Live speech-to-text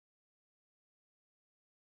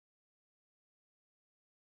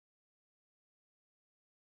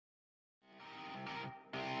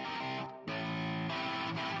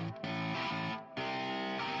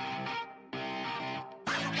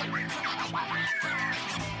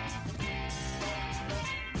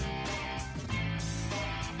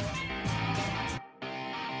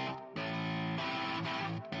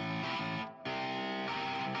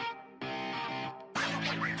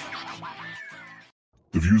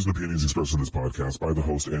The views and opinions expressed in this podcast by the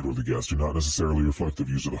host and or the guest do not necessarily reflect the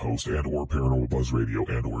views of the host and or Paranormal Buzz Radio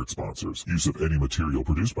and or its sponsors. Use of any material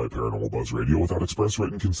produced by Paranormal Buzz Radio without express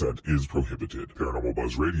written consent is prohibited. Paranormal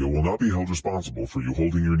Buzz Radio will not be held responsible for you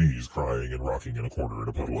holding your knees, crying, and rocking in a corner in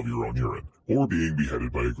a puddle of your own urine, or being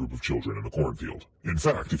beheaded by a group of children in a cornfield. In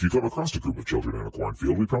fact, if you come across a group of children in a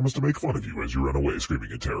cornfield, we promise to make fun of you as you run away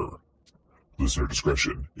screaming in terror. Listener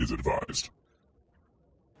discretion is advised.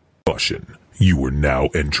 Caution. You are now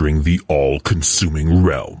entering the all-consuming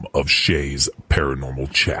realm of Shea's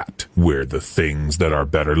Paranormal Chat, where the things that are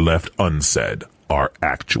better left unsaid are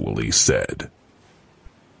actually said.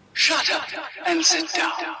 Shut up and sit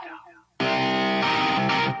down.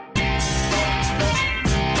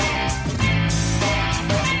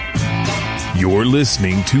 You're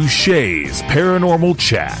listening to Shea's Paranormal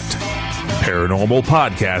Chat. Paranormal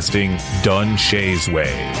podcasting done Shea's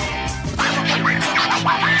way.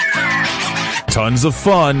 Tons of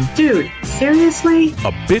fun. Dude, seriously?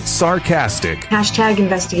 A bit sarcastic. Hashtag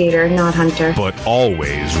investigator, not hunter. But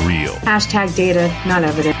always real. Hashtag data, not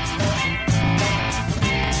evidence.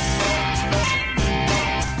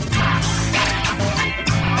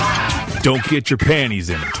 Don't get your panties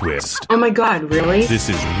in a twist. Oh my god, really? This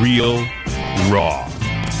is real, raw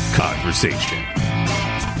conversation.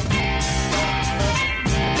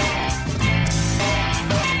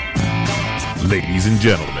 Ladies and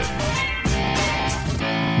gentlemen,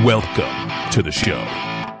 welcome to the show.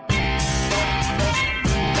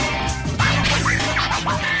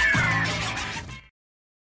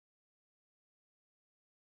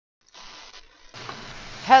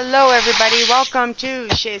 Hello everybody, welcome to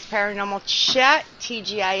Shea's Paranormal Chat,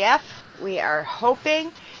 TGIF. We are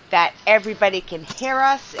hoping that everybody can hear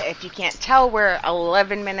us. If you can't tell, we're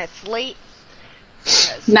 11 minutes late.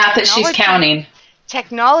 Not that she's counting.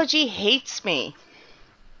 Technology hates me.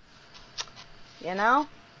 You know?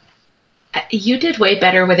 You did way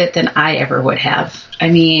better with it than I ever would have. I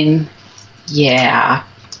mean, yeah.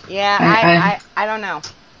 Yeah, I don't know.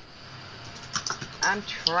 I'm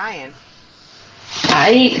trying.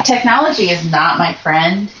 Technology is not my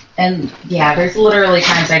friend. And yeah, there's literally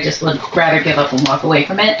times I just would rather give up and walk away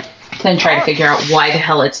from it than try to figure out why the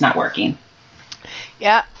hell it's not working.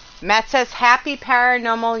 Yeah. Matt says, Happy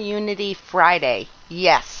Paranormal Unity Friday.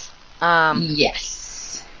 Yes.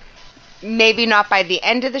 Yes. Maybe not by the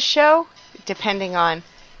end of the show, depending on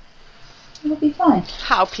it'll be fine.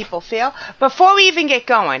 How people feel. Before we even get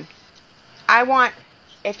going, I want,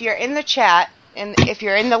 if you're in the chat, and if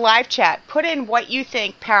you're in the live chat, put in what you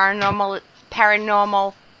think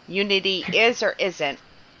paranormal unity is or isn't.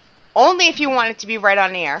 Only if you want it to be right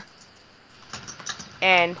on air.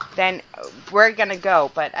 And then we're going to go.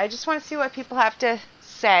 But I just want to see what people have to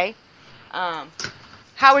say.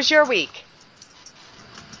 How was your week?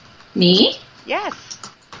 Me? Yes.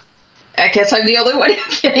 I guess I'm the only one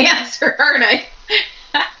who can answer, aren't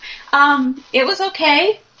I? It was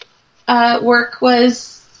okay. Work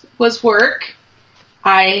was work.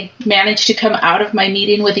 I managed to come out of my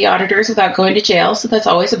meeting with the auditors without going to jail, so that's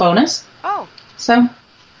always a bonus. Oh. So,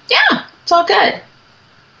 yeah, it's all good.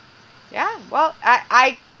 Yeah, well,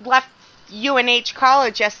 I left UNH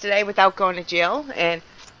college yesterday without going to jail and,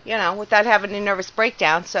 you know, without having a nervous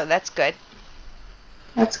breakdown, so that's good.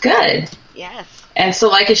 That's good. Yes. And so,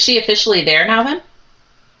 like, is she officially there now then?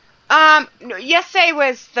 Yesterday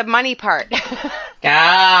was the money part.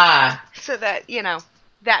 Ah. So that, you know,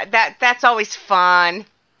 that's always fun.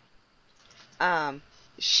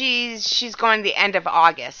 She's going the end of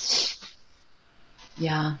August.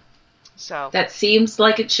 Yeah. So that seems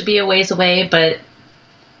like it should be a ways away, but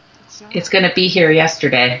it's going to be here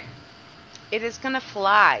yesterday. It is going to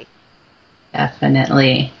fly.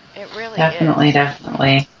 Definitely. It really definitely, is.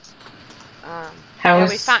 Definitely.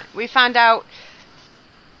 We found out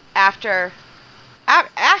after.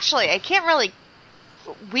 Actually, I can't really.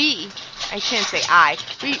 I shouldn't say I.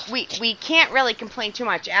 We can't really complain too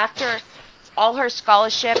much after all her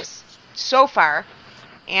scholarships so far,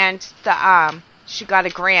 and she got a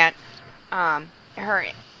grant. Her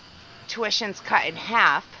tuition's cut in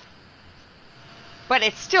half, but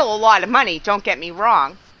it's still a lot of money. Don't get me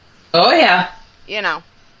wrong. Oh yeah. You know,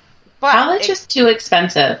 but college is too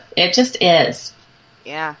expensive. It just is.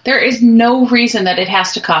 Yeah. There is no reason that it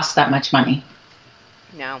has to cost that much money.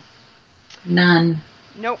 No. None.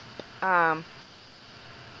 Nope.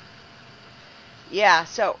 Yeah.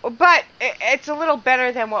 So, but it's a little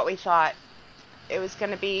better than what we thought it was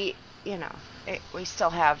going to be. You know, we still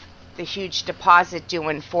have the huge deposit due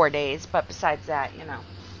in 4 days, but besides that, you know.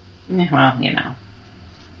 Well, you know.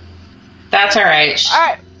 That's all right. All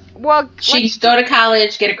right. Well, She can go to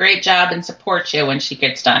college, get a great job, and support you when she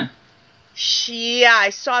gets done. Yeah,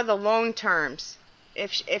 I saw the loan terms.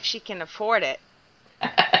 If she can afford it.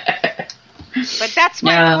 But that's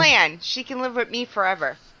my plan. She can live with me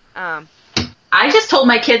forever. I just told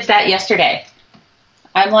my kids that yesterday.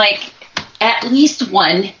 I'm like, at least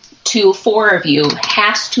 1 to 4 of you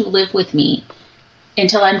has to live with me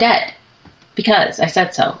until I'm dead. Because I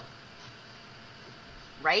said so.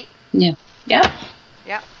 Right? Yeah. Yep.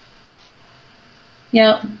 Yep.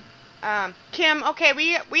 Yep. Kim, okay,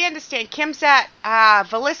 we understand. Kim's at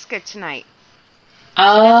Velisca tonight.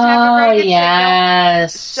 Oh,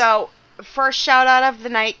 yes. So, first shout out of the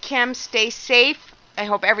night, Kim, stay safe. I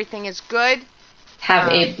hope everything is good. Have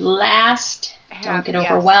a blast. Don't get yes.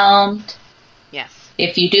 overwhelmed. Yes.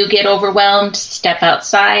 If you do get overwhelmed, step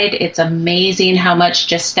outside. It's amazing how much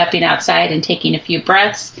just stepping outside and taking a few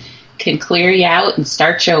breaths can clear you out and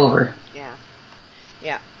start you over. Yeah.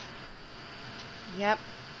 Yeah. Yep.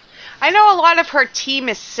 I know a lot of her team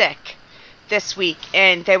is sick this week,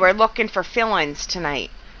 and they were looking for fill-ins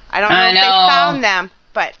tonight. I don't know if they found them,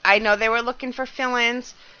 but I know they were looking for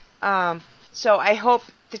fill-ins. So I hope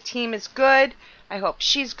the team is good. I hope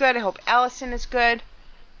she's good. I hope Allison is good.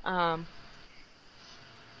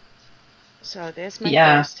 So there's my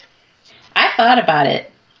first. I thought about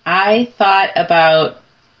it. I thought about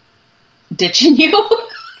ditching you.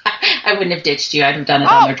 I wouldn't have ditched you. I'd have done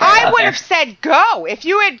it on their drive I would have said go. If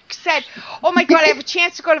you had said, oh my God, I have a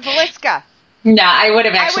chance to go to Velisca. No, I would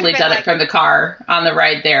have actually done it from the car on the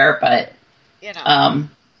ride there, but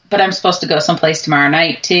but I'm supposed to go someplace tomorrow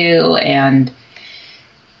night too, and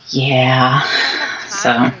yeah.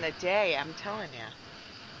 So in the day, I'm telling you.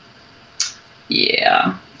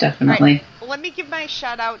 Yeah, definitely. Right. Well, let me give my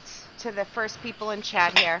shout outs to the first people in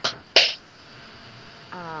chat here.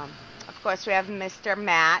 Of course, we have Mr.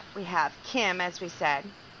 Matt. We have Kim, as we said.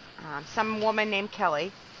 Some woman named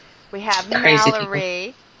Kelly. We have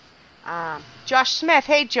Mallory. Josh Smith.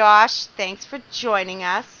 Hey, Josh. Thanks for joining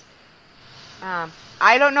us.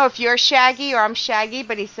 I don't know if you're Shaggy or I'm Shaggy,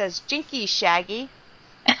 but he says Jinky Shaggy.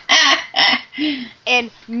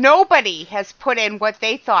 And nobody has put in what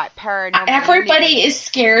they thought paranormal. Everybody is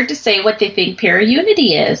scared to say what they think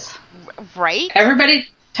ParaUnity is. Right? Everybody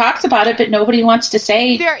talks about it, but nobody wants to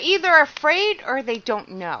say. They're either afraid or they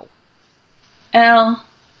don't know. Well,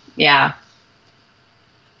 yeah.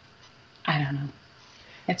 I don't know.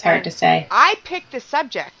 It's hard to say. I picked the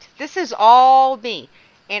subject. This is all me.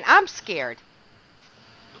 And I'm scared.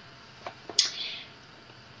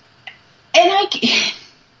 And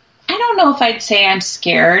I don't know if I'd say I'm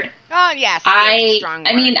scared. Oh, yes.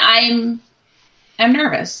 I mean, I'm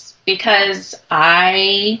nervous because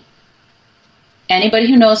anybody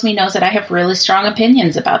who knows me knows that I have really strong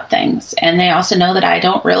opinions about things. And they also know that I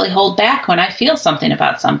don't really hold back when I feel something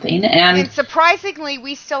about something. And surprisingly,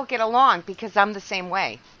 we still get along because I'm the same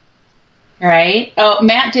way. Right? Oh,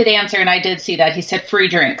 Matt did answer, and I did see that. He said free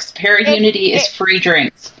drinks. ParaUnity is free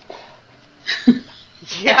drinks.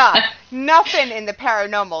 Yeah. Nothing in the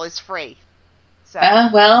paranormal is free. So,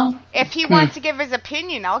 well. If he wants to give his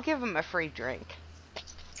opinion, I'll give him a free drink.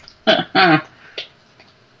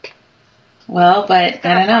 Well, but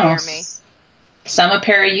I don't know. Some of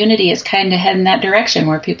ParaUnity is kind of heading that direction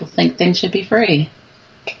where people think things should be free.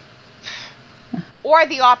 Or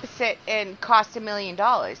the opposite and cost $1 million.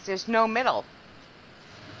 There's no middle.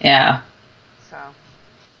 Yeah.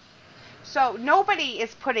 So nobody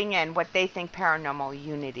is putting in what they think paranormal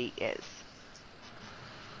unity is.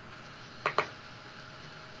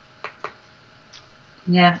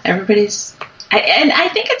 Yeah, everybody's... I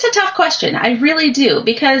think it's a tough question. I really do.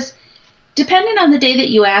 Because depending on the day that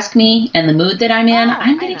you ask me and the mood that I'm in,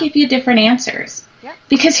 I'm going to give you different answers. Yep.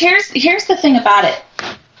 Because here's the thing about it.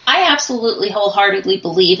 I absolutely wholeheartedly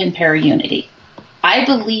believe in ParaUnity. I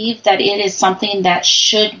believe that it is something that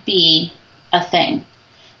should be a thing.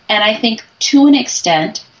 And I think to an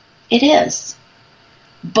extent it is.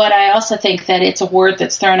 But I also think that it's a word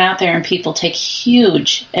that's thrown out there and people take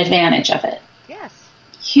huge advantage of it. Yes.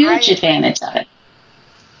 Huge advantage of it.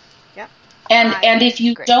 Yep. And if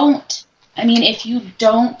you don't, if you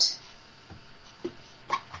don't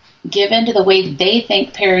give into the way they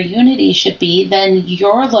think ParaUnity should be, then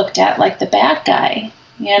you're looked at like the bad guy,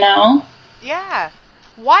 you know? Yeah.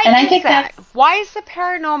 Why and is I think that? Why is the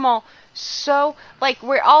paranormal so, like,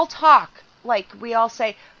 we all talk, like, we all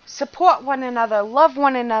say, support one another, love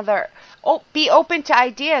one another, be open to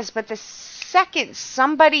ideas, but the second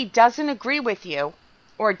somebody doesn't agree with you,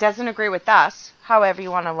 or doesn't agree with us, however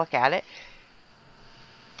you want to look at it,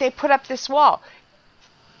 they put up this wall.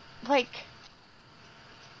 Like,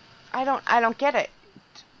 I don't get it.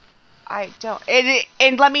 I don't.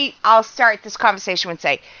 And I'll start this conversation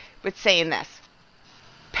with saying this.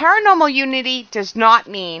 Paranormal unity does not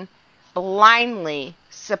mean blindly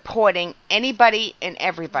supporting anybody and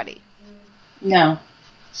everybody. No.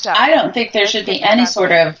 So I don't think there should be any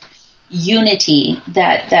sort of unity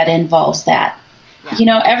that involves that. Yeah. You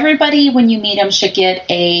know, everybody, when you meet them, should get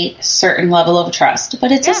a certain level of trust,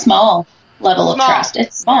 but it's a small level of trust.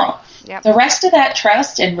 It's small. Yep. The rest of that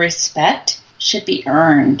trust and respect should be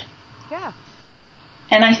earned. Yeah.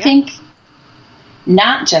 And I think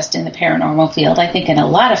not just in the paranormal field, I think in a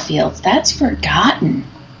lot of fields, that's forgotten.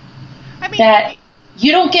 I mean, that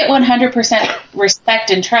you don't get 100%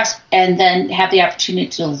 respect and trust and then have the opportunity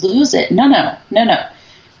to lose it. No.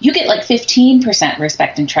 You get like 15%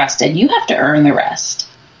 respect and trust, and you have to earn the rest.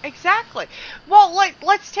 Exactly. Well,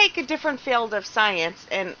 let's take a different field of science,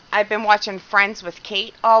 and I've been watching Friends with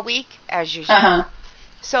Kate all week, as usual. Uh-huh.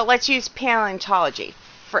 So let's use paleontology,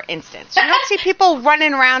 for instance. You don't see people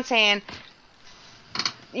running around saying,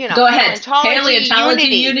 you know, go ahead. Paleontology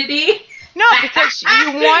unity. No, because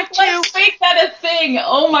you want to... Let's make that a thing.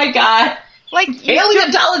 Oh, my God. Like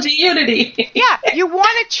Paleontology unity. Yeah, you want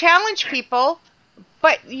to challenge people,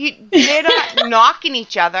 but they're not knocking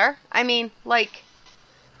each other. I mean, like...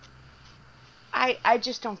 I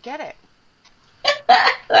just don't get it.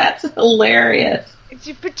 That's hilarious.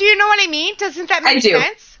 But do you know what I mean? Doesn't that make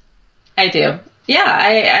sense? I do. Yeah,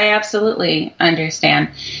 I absolutely understand.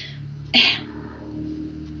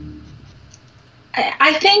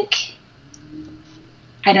 I think,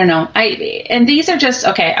 I don't know. And these are just,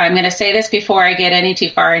 okay, I'm going to say this before I get any too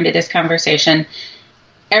far into this conversation.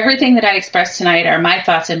 Everything that I expressed tonight are my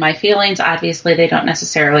thoughts and my feelings. Obviously, they don't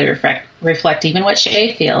necessarily reflect even what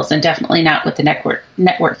Shea feels, and definitely not what the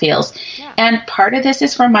network feels. Yeah. And part of this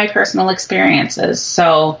is from my personal experiences.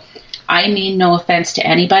 So I mean no offense to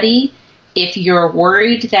anybody. If you're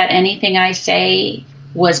worried that anything I say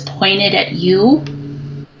was pointed at you,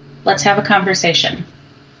 let's have a conversation.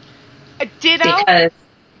 Ditto,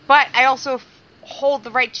 but I also hold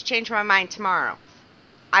the right to change my mind tomorrow.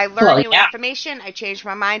 I learn new information. I change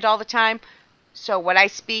my mind all the time. So what I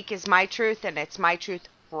speak is my truth, and it's my truth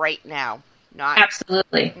right now, not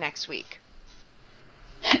absolutely next week.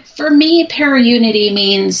 For me, ParaUnity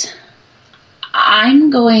means I'm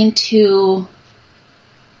going to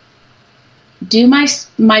do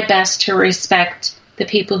my best to respect the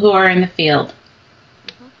people who are in the field.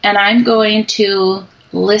 Mm-hmm. And I'm going to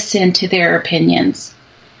listen to their opinions.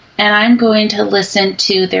 And I'm going to listen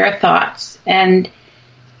to their thoughts and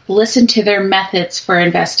listen to their methods for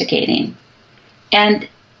investigating, and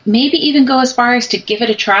maybe even go as far as to give it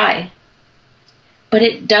a try. But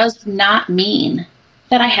it does not mean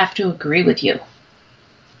that I have to agree with you.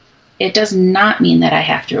 It does not mean that I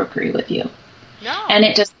have to agree with you. No. And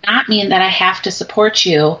it does not mean that I have to support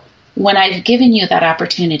you when I've given you that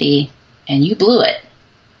opportunity and you blew it.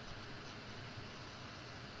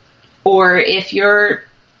 Or if you're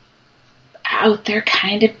out there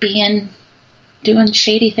kind of doing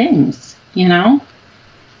shady things, you know?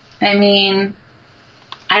 I mean,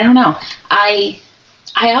 I don't know. I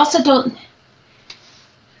also don't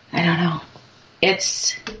know.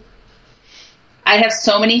 I have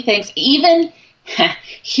so many things. Even,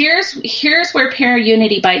 here's where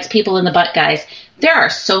ParaUnity bites people in the butt, guys. There are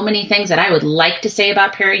so many things that I would like to say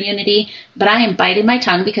about ParaUnity, but I am biting my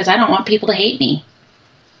tongue because I don't want people to hate me.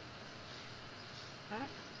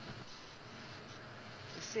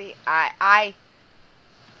 See, I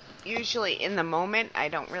usually in the moment, I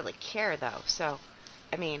don't really care, though. So,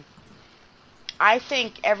 I mean, I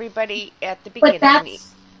think everybody at the beginning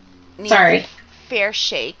needs a fair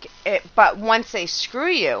shake. But once they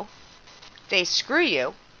screw you, they screw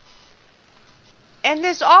you. And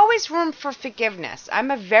there's always room for forgiveness.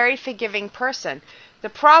 I'm a very forgiving person. The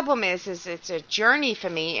problem is it's a journey for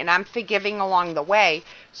me, and I'm forgiving along the way.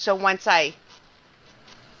 So once I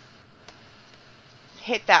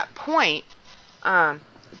hit that point,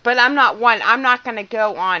 but I'm not going to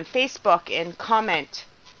go on Facebook and comment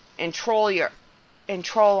and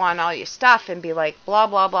troll on all your stuff and be like, blah,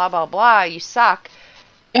 blah, blah, blah, blah, you suck.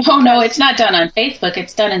 Oh, no, it's not done on Facebook.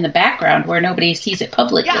 It's done in the background where nobody sees it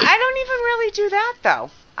publicly. Yeah, I don't even really do that, though.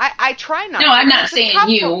 I try not to. No, I'm not saying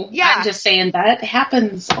you. Yeah. I'm just saying that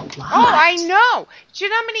happens a lot. Oh, I know. Do you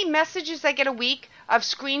know how many messages I get a week of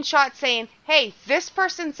screenshots saying, hey, this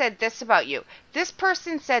person said this about you. This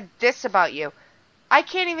person said this about you. I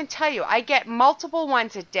can't even tell you. I get multiple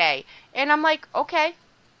ones a day. And I'm like, okay.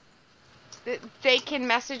 They can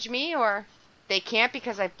message me or they can't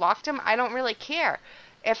because I blocked them. I don't really care.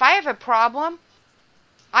 If I have a problem,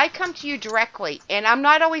 I come to you directly. And I'm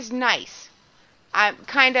not always nice. I'm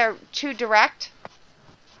kind of too direct.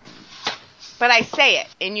 But I say it,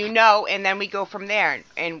 and and then we go from there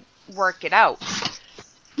and work it out.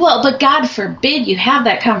 Well, but God forbid you have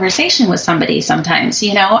that conversation with somebody sometimes,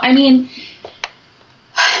 I mean,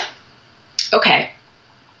 okay.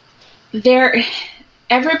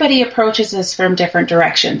 Everybody approaches this from different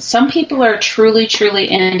directions. Some people are truly,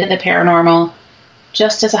 truly into the paranormal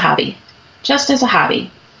just as a hobby.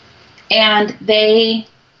 And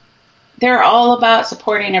they're all about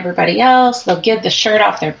supporting everybody else. They'll give the shirt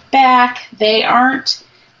off their back. I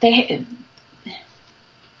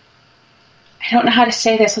don't know how to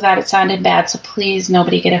say this without it sounding bad, so please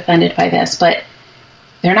nobody get offended by this, but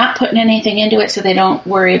they're not putting anything into it, so they don't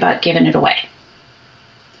worry about giving it away.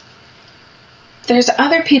 There's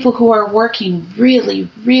other people who are working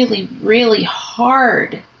really, really, really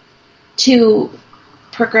hard to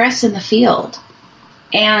progress in the field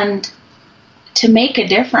and to make a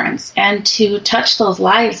difference and to touch those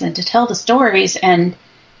lives and to tell the stories. And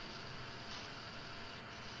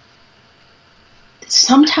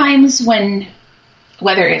sometimes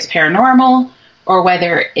whether it's paranormal or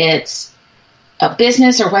whether it's a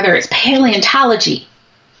business or whether it's paleontology,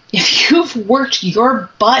 if you've worked your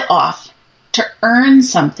butt off to earn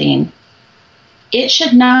something, it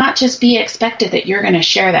should not just be expected that you're going to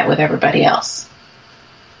share that with everybody else.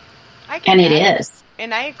 And it is.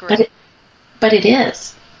 And I agree. But it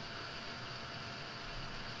is.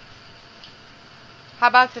 How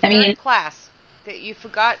about the third class? That you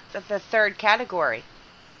forgot the third category.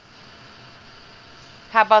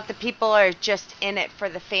 How about the people who are just in it for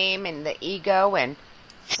the fame and the ego and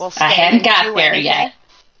will stay? I hadn't got there yet.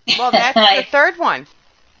 Well, that's the third one.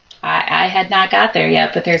 I had not got there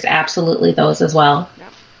yet, but there's absolutely those as well.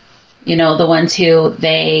 Yep. The ones who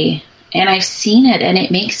and I've seen it, and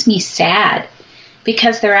it makes me sad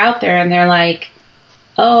because they're out there and they're like,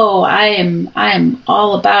 oh, I'm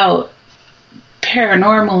all about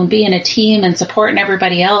paranormal and being a team and supporting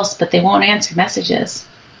everybody else, but they won't answer messages.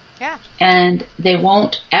 Yeah. And they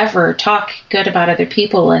won't ever talk good about other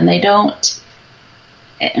people, and they don't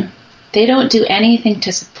do anything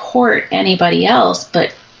to support anybody else,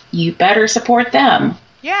 but you better support them.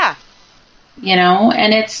 Yeah.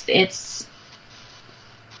 And it's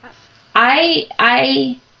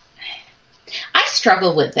I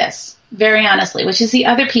struggle with this, very honestly, which is the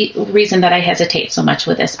other reason that I hesitate so much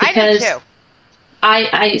with this, because I do too.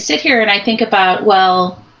 I sit here and I think about,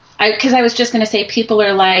 because I was just going to say people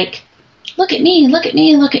are like, look at me, look at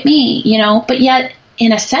me, look at me, but yet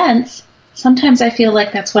in a sense, sometimes I feel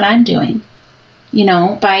like that's what I'm doing,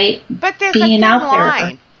 by being out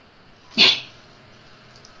there.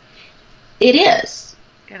 It is.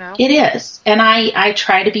 It is. And I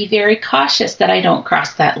try to be very cautious that I don't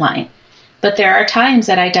cross that line. But there are times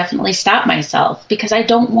that I definitely stop myself because I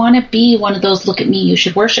don't want to be one of those look at me, you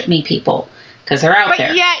should worship me people, because they're out there.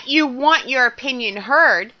 But yet you want your opinion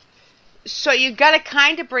heard, so you got to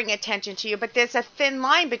kind of bring attention to you. But there's a thin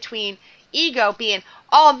line between ego being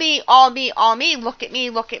all me, all me, all me, look at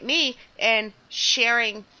me, and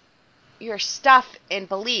sharing your stuff and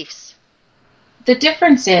beliefs. The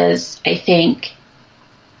difference is, I think,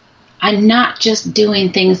 I'm not just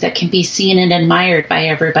doing things that can be seen and admired by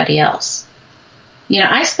everybody else.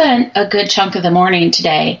 I spent a good chunk of the morning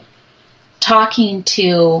today talking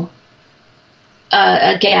to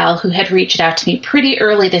a gal who had reached out to me pretty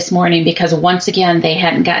early this morning because once again they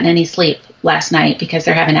hadn't gotten any sleep last night because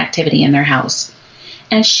they're having activity in their house.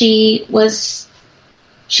 And she's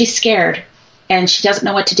scared and she doesn't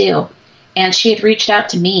know what to do. And she had reached out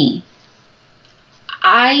to me.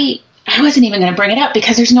 I wasn't even going to bring it up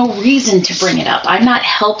because there's no reason to bring it up. I'm not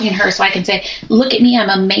helping her so I can say, look at me, I'm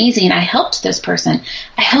amazing. I helped this person.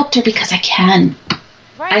 I helped her because I can.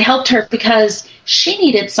 Right. I helped her because she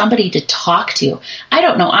needed somebody to talk to. I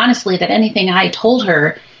don't know, honestly, that anything I told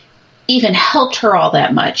her even helped her all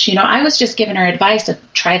that much. I was just giving her advice of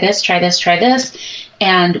try this, try this, try this,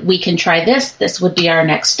 and we can try this. This would be our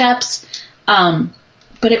next steps. But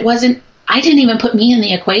I didn't even put me in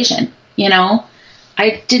the equation,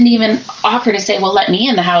 I didn't even offer to say, well, let me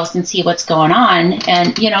in the house and see what's going on.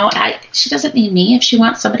 And, she doesn't need me. If she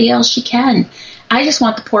wants somebody else, she can. I just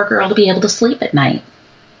want the poor girl to be able to sleep at night.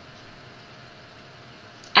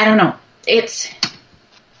 I don't know. It's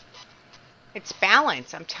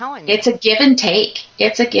balance, I'm telling you. It's a give and take.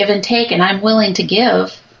 And I'm willing to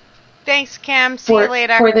give. Thanks, Kim. See you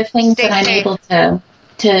later. For the things Stay that I'm safe. able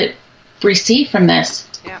to receive from this.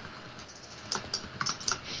 Yeah.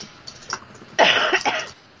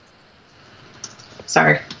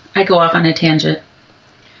 Sorry, I go off on a tangent.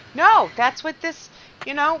 No, that's what this,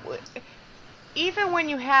 even when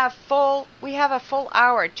we have a full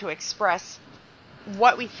hour to express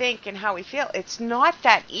what we think and how we feel. It's not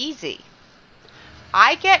that easy.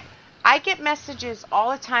 I get messages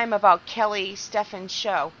all the time about Kelly Stephan's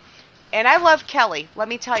show. And I love Kelly. Let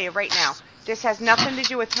me tell you right now. This has nothing to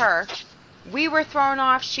do with her. We were thrown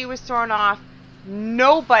off. She was thrown off.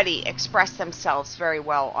 Nobody expressed themselves very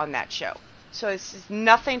well on that show. So this is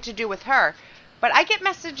nothing to do with her. But I get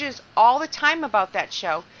messages all the time about that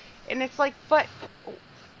show. And it's like, but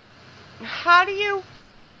how do you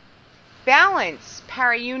balance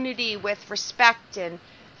ParaUnity with respect and,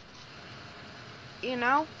 you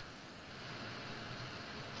know?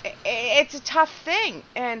 It's a tough thing.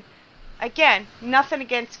 And again, nothing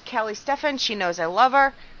against Kelly Stephan. She knows I love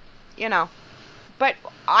her, you know. But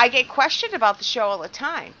I get questioned about the show all the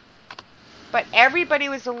time. But everybody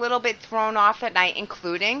was a little bit thrown off that night,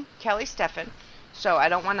 including Kelly Stephan. So I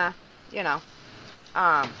don't want to, you know.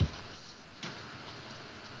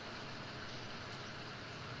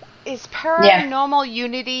 Is paranormal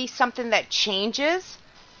unity something that changes?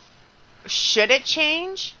 Should it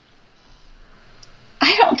change?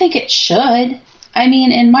 I don't think it should. I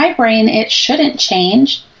mean, in my brain, it shouldn't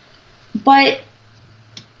change. But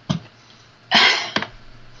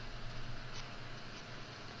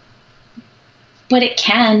it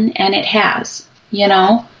can, and it has, you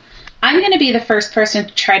know. I'm going to be the first person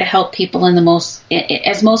to try to help people in the most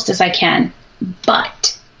as I can.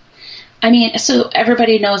 But, I mean, so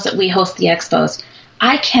everybody knows that we host the expos.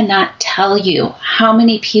 I cannot tell you how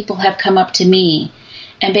many people have come up to me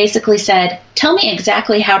and basically said, tell me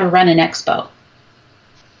exactly how to run an expo.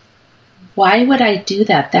 Why would I do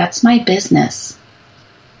that? That's my business.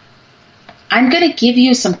 I'm going to give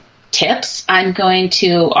you some tips. I'm going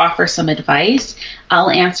to offer some advice. I'll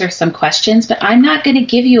answer some questions, but I'm not going to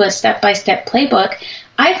give you a step-by-step playbook.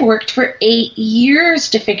 I've worked for 8 years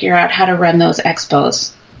to figure out how to run those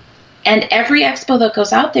expos. And every expo that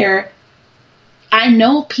goes out there, I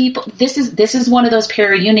know people, this is one of those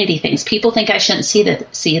ParaUnity things. People think I shouldn't see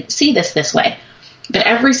this way. But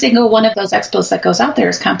every single one of those expos that goes out there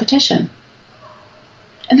is competition.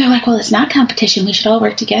 And they're like, well, it's not competition. We should all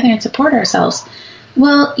work together and support ourselves.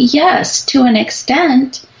 Well, yes, to an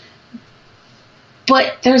extent.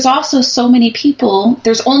 But there's also so many people,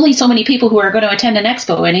 there's only so many people who are going to attend an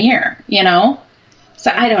expo in a year, you know?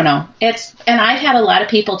 So I don't know. And I've had a lot of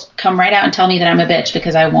people come right out and tell me that I'm a bitch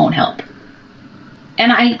because I won't help.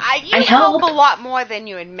 And I help a lot more than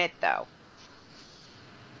you admit, though.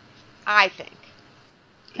 I think.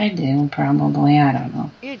 I do, probably. I don't know.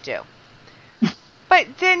 You do. But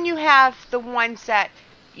then you have the ones that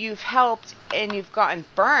you've helped and you've gotten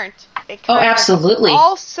burnt. It kind absolutely.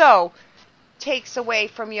 Also takes away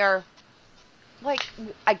from your, like,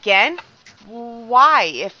 again, why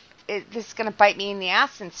if this is going to bite me in the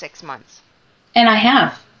ass in 6 months? And I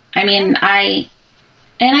have. I mean, I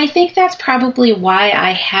think that's probably why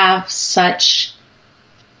I have such,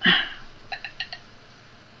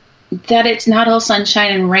 that it's not all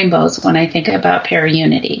sunshine and rainbows when I think about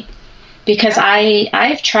ParaUnity. Because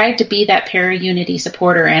I've tried to be that ParaUnity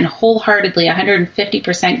supporter and wholeheartedly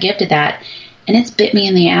 150% gifted that, and it's bit me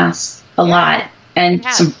in the ass a lot, and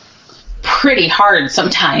some pretty hard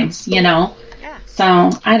sometimes, you know. Yeah.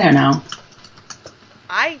 So I don't know.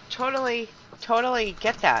 I totally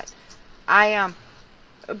get that.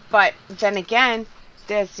 But then again,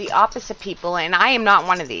 there's the opposite people, and I am not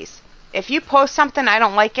one of these. If you post something I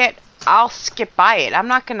don't like it, I'll skip by it. I'm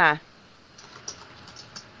not gonna.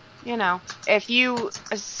 You know, if you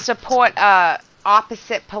support a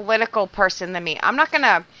opposite political person than me, I'm not going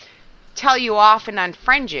to tell you off and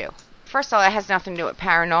unfriend you. First of all, that has nothing to do with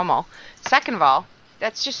paranormal. Second of all,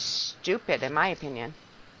 that's just stupid in my opinion.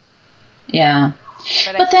 Yeah.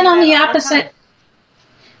 But then on the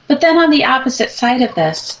opposite side of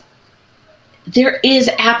this, there is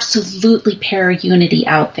absolutely ParaUnity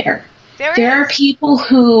out there. There are people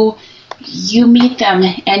who you meet them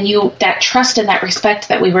and that trust and that respect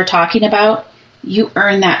that we were talking about, you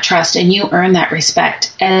earn that trust and you earn that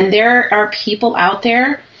respect. And there are people out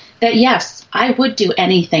there that, yes, I would do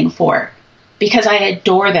anything for because I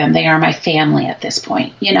adore them. They are my family at this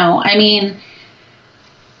point. You know, I mean,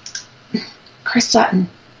 Chris Sutton,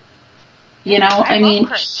 you know, I mean,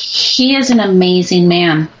 he is an amazing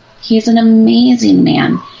man. He's an amazing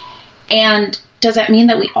man. And does that mean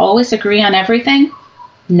that we always agree on everything?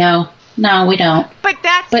 No. No, we don't. But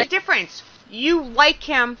that's the difference. You like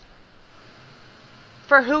him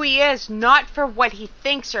for who he is, not for what he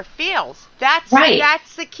thinks or feels. That's right.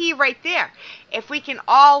 That's the key right there. If we can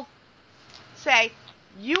all say,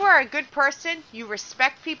 you are a good person, you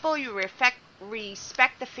respect people, you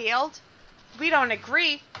respect the field. We don't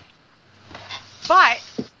agree, but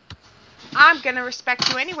I'm going to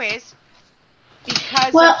respect you anyways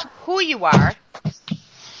because of who you are.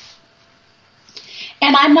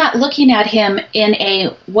 And I'm not looking at him in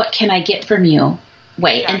a what can I get from you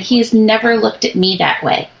way. And he's never looked at me that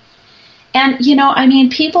way. And,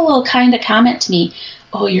 people will kind of comment to me,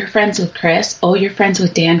 oh, you're friends with Chris. Oh, you're friends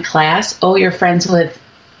with Dan Class. Oh, you're friends with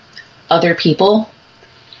other people.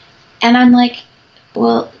 And I'm like,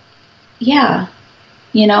 well, yeah,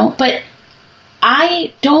 but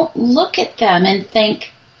I don't look at them and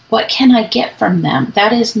think, what can I get from them?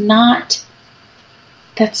 That's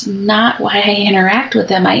not why I interact with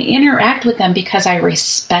them. I interact with them because I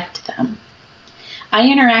respect them.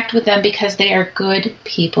 I interact with them because they are good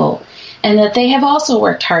people and that they have also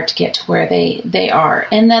worked hard to get to where they are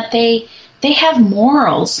and that they have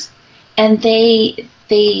morals and they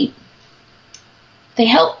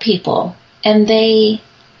help people and Dan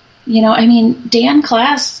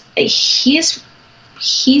Class, he's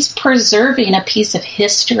preserving a piece of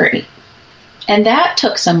history. And that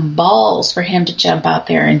took some balls for him to jump out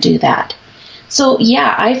there and do that. So,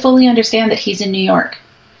 yeah, I fully understand that he's in New York.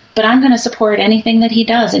 But I'm going to support anything that he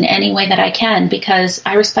does in any way that I can because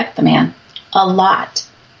I respect the man a lot.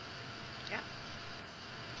 Yeah,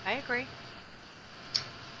 I agree.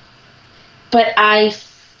 But I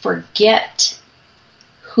forget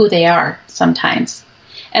who they are sometimes.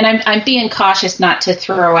 And I'm being cautious not to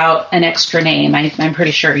throw out an extra name. I'm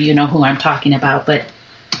pretty sure you know who I'm talking about. But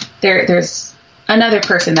there's another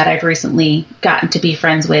person that I've recently gotten to be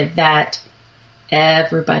friends with that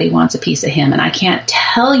everybody wants a piece of him. And I can't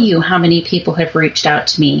tell you how many people have reached out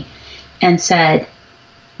to me and said,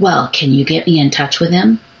 well, can you get me in touch with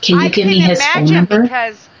him? Can you give me his phone number?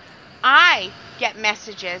 Because I get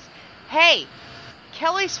messages, hey,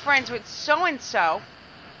 Kelly's friends with so-and-so.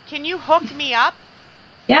 Can you hook me up?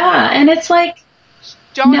 Yeah, and it's like,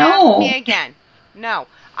 don't ask me again. No,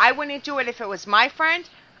 I wouldn't do it if it was my friend.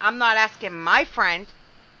 I'm not asking my friend.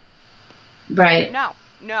 Right. No.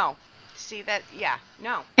 See that? Yeah,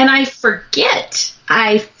 no. And I forget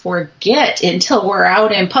until we're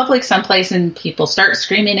out in public someplace and people start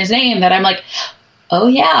screaming his name that I'm like, oh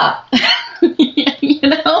yeah.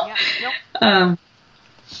 Yeah, nope.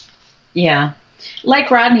 Yeah.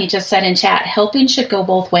 Like Rodney just said in chat, helping should go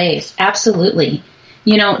both ways. Absolutely.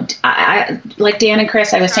 I like Dan and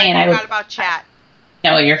Chris, I was saying I forgot about chat.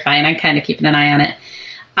 No, you're fine. I'm kind of keeping an eye on it.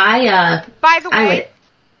 By the way,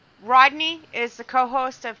 Rodney is the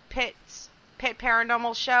co-host of Pitt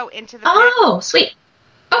Paranormal Show Into the Pit. Oh, sweet.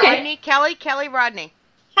 Okay. Rodney, Kelly, Rodney.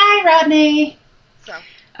 Hi, Rodney. So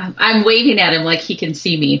I'm waving at him like he can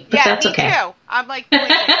see me, but that's okay. Yeah, me too. I'm like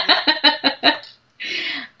pointing.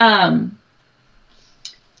 I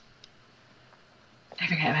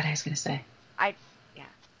forgot what I was going to say.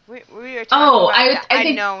 We were talking about I think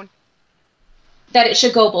unknown. That it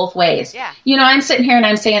should go both ways. Yeah. I'm sitting here and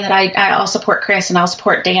I'm saying that I'll support Chris and I'll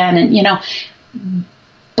support Dan and,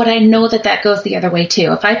 but I know that goes the other way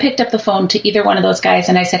too. If I picked up the phone to either one of those guys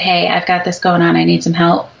and I said, hey, I've got this going on, I need some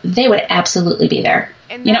help, they would absolutely be there.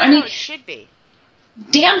 And that's how it should be.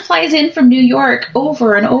 Dan flies in from New York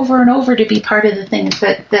over and over and over to be part of the things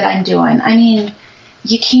that I'm doing. I mean,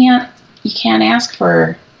 you can't ask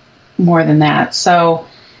for more than that. So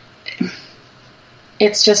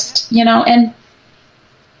it's just, and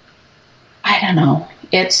I don't know.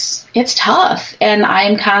 It's tough. And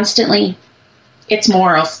I'm constantly, it's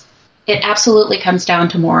morals. It absolutely comes down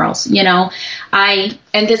to morals. And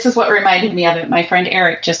this is what reminded me of it. My friend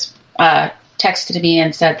Eric just texted me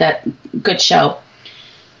and said that good show.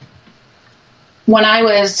 When I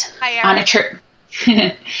was on a trip,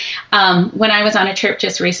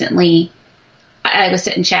 just recently, I was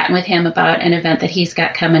sitting chatting with him about an event that he's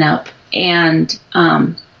got coming up, and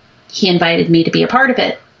he invited me to be a part of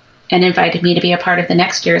it and invited me to be a part of the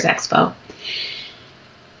next year's expo.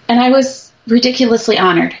 And I was ridiculously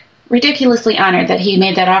honored that he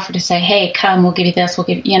made that offer to say, hey, come, we'll give you this,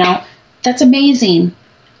 that's amazing.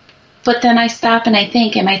 But then I stop and I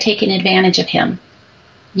think, am I taking advantage of him?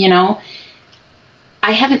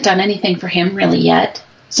 I haven't done anything for him really yet.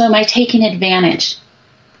 So am I taking advantage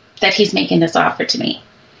that he's making this offer to me?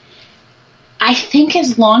 I think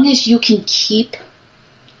as long as you can keep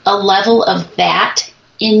a level of that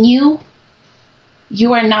in you,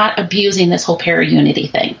 you are not abusing this whole ParaUnity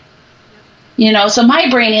thing. So my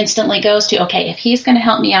brain instantly goes to, okay, if he's going to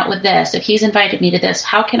help me out with this, if he's invited me to this,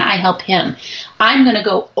 how can I help him? I'm going to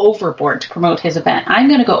go overboard to promote his event. I'm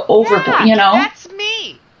going to go overboard, That's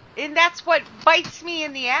me. And that's what bites me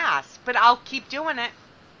in the ass. But I'll keep doing it.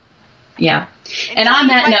 Yeah. And on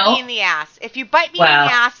that note, bite me in the ass. If you bite me in the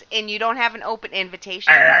ass and you don't have an open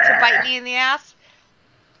invitation to bite me in the ass,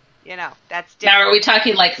 that's different. Now, are we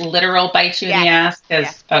talking like literal bite you in the ass?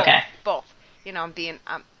 Yes, okay. Both.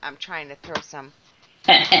 I'm trying to throw some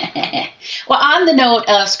Well, on the note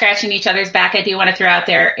of scratching each other's back, I do want to throw out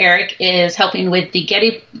there, Eric is helping with the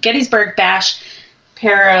Gettysburg Bash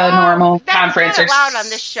Paranormal Conference. That's not allowed on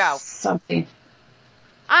this show. Something.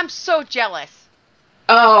 I'm so jealous.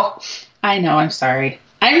 Oh, I know. I'm sorry.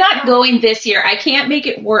 I'm not going this year. I can't make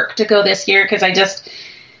it work to go this year because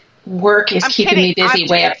work is keeping me busy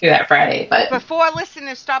way up through that Friday. But before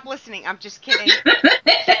listeners stop listening, I'm just kidding.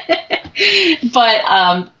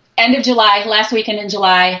 But end of July, last weekend in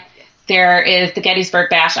July, there is the Gettysburg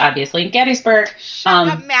Bash, obviously in Gettysburg. Shut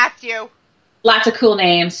up, Matthew. Lots of cool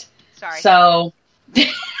names. Sorry. So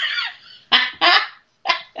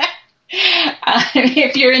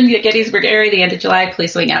if you're in the Gettysburg area, the end of July,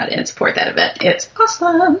 please swing out and support that event. It's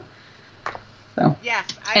awesome. So yes,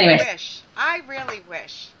 anyway. I really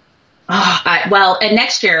wish. Well, and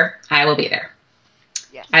next year I will be there.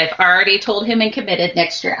 Yes. I've already told him and committed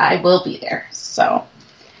next year I will be there. So,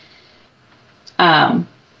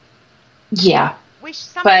 yeah.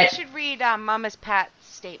 Somebody should read Mama's Pat's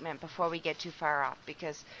statement before we get too far off,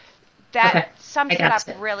 because that sums it up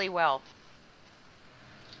really well.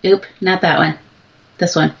 Oop, not that one.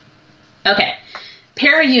 This one. Okay.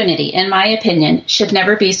 ParaUnity, in my opinion, should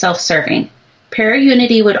never be self-serving.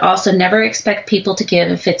 ParaUnity would also never expect people to give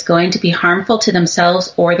if it's going to be harmful to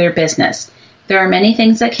themselves or their business. There are many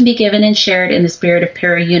things that can be given and shared in the spirit of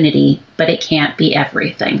ParaUnity, but it can't be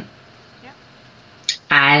everything. Yep.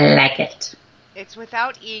 I like it. It's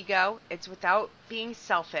without ego. It's without being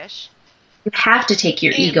selfish. You have to take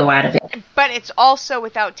your ego out of it. But it's also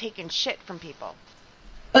without taking shit from people.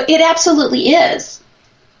 It absolutely is.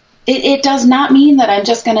 It does not mean that I'm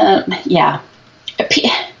just going to,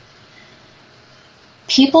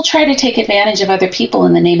 People try to take advantage of other people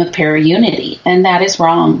in the name of ParaUnity, and that is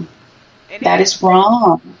wrong. That is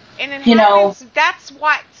wrong. And it happens, that's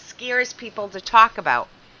what scares people to talk about.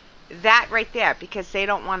 That right there, because they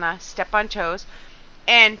don't want to step on toes.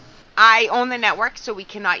 And I own the network, so we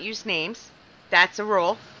cannot use names. That's a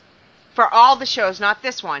rule. For all the shows, not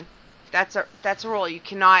this one. That's a rule. You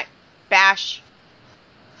cannot bash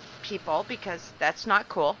people because that's not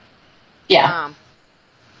cool. Yeah.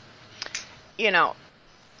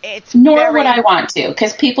 It's nor would I want to,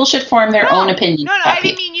 because people should form their own opinions. No, I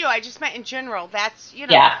didn't mean you. I just meant in general. That's,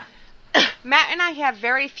 Yeah. Matt and I have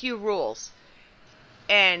very few rules.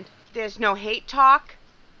 And there's no hate talk,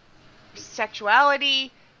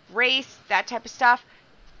 sexuality, race, that type of stuff.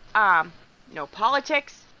 No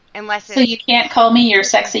politics, unless it's... So you can't call me your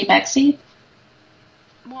sexy Mexi?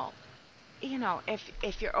 Well,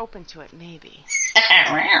 if you're open to it, maybe.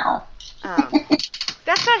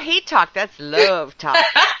 That's not hate talk. That's love talk.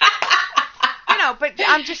 But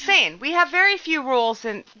I'm just saying, we have very few rules,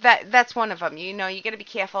 and that's one of them. You got to be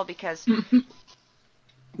careful because...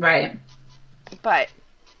 Right. But...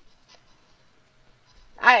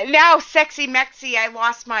 now, sexy Mexi, I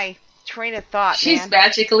lost my train of thought, She's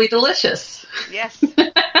magically delicious. Yes.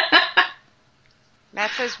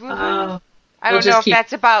 Matt says, woo-hoo. I don't know if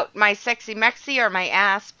that's about my sexy Mexi or my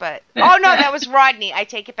ass, but... Oh, no, that was Rodney. I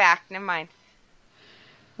take it back. Never mind.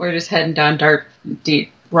 We're just heading down dark,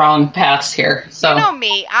 deep, wrong paths here. So you know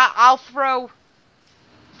me. I'll throw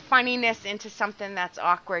funniness into something that's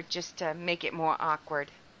awkward just to make it more awkward.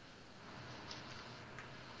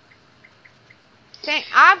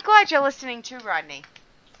 I'm glad you're listening too, Rodney.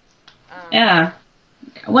 Yeah.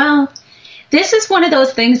 Well, this is one of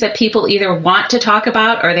those things that people either want to talk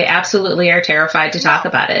about or they absolutely are terrified to talk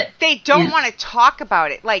about it. They don't want to talk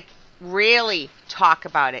about it. Like, really talk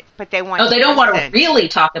about it, but they want. Oh, they don't want to really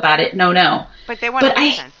talk about it. No. But they want to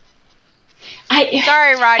listen.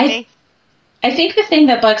 Sorry, Rodney. I think the thing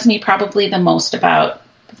that bugs me probably the most about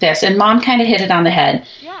this, and Mom kind of hit it on the head.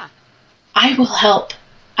 Yeah. I will help.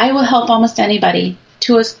 I will help almost anybody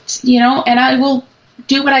and I will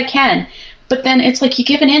do what I can. But then it's like you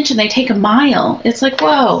give an inch and they take a mile. It's like,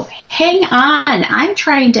 whoa, hang on. I'm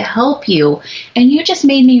trying to help you, and you just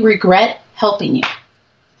made me regret helping you.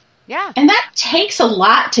 Yeah. And that takes a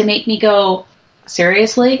lot to make me go,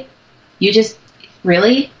 seriously? You just,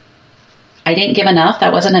 really? I didn't give enough?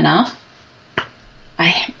 That wasn't enough?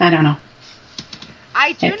 I don't know.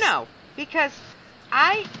 I do know, because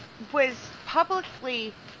I was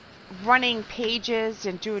publicly running pages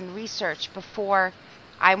and doing research before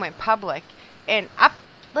I went public. And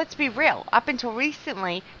let's be real, up until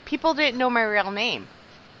recently, people didn't know my real name.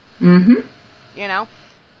 Mm-hmm.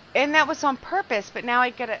 And that was on purpose, but now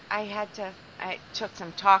I took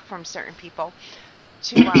some talk from certain people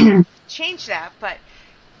to change that, but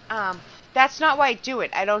that's not why I do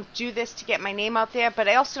it. I don't do this to get my name out there, but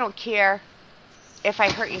I also don't care if I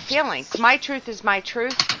hurt your feelings. My truth is my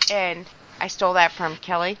truth, and I stole that from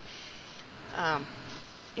Kelly.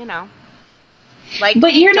 you know, like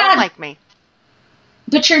But me, you're don't not like me.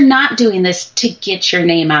 But you're not doing this to get your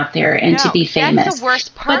name out there and to be famous. That's the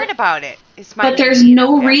worst part about it. Is my but there's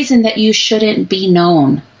no reason that you shouldn't be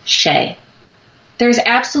known, Shea. There's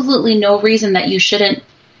absolutely no reason that you shouldn't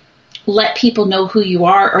let people know who you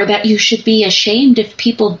are, or that you should be ashamed if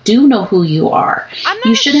people do know who you are. I'm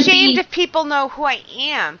not ashamed if people know who I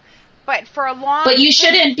am, but for a long But you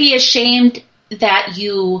shouldn't be ashamed that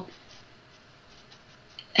you...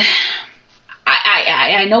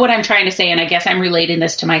 I know what I'm trying to say, and I guess I'm relating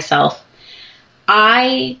this to myself.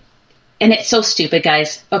 And it's so stupid,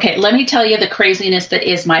 guys. Okay, let me tell you the craziness that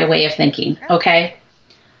is my way of thinking, okay?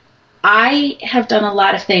 I have done a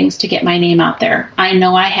lot of things to get my name out there. I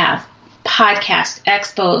know I have. Podcasts,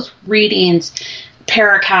 expos, readings,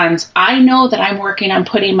 paracons. I know that I'm working on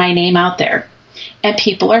putting my name out there, and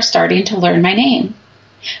people are starting to learn my name.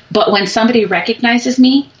 But when somebody recognizes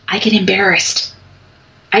me, I get embarrassed.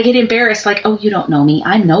 Like, oh, you don't know me.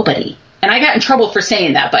 I'm nobody. And I got in trouble for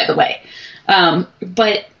saying that, by the way.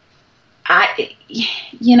 But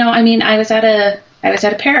I was at a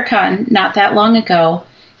Paracon not that long ago,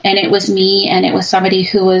 and it was me, and it was somebody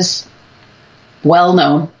who was well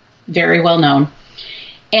known, very well known.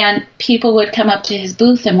 And people would come up to his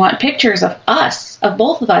booth and want pictures of us, of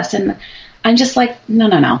both of us. And I'm just like, no,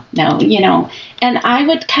 And I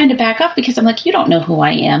would kind of back up because I'm like, you don't know who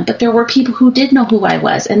I am. But there were people who did know who I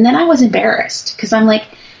was. And then I was embarrassed because I'm like,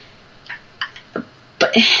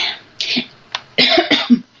 but,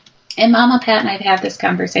 and Mama Pat and I've had this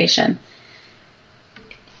conversation.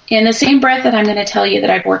 In the same breath that I'm going to tell you that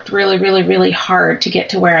I've worked really, really, really hard to get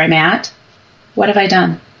to where I'm at, what have I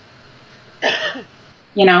done?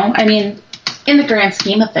 In the grand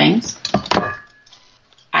scheme of things,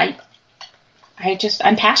 I'm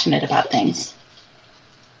passionate about things.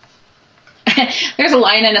 There's a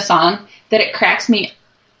line in a song that it cracks me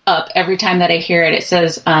up every time that I hear it. It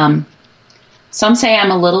says, some say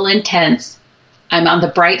I'm a little intense. I'm on the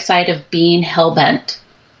bright side of being hell-bent.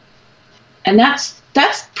 And that's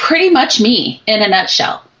pretty much me in a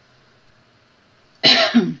nutshell.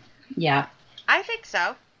 Yeah. I think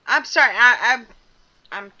so. I'm sorry.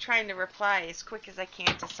 I'm trying to reply as quick as I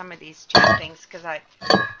can to some of these chat things because I...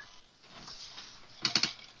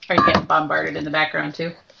 Are you getting bombarded in the background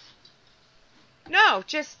too? No,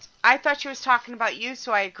 just I thought she was talking about you,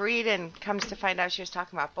 so I agreed, and comes to find out she was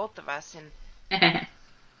talking about both of us. And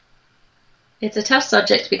it's a tough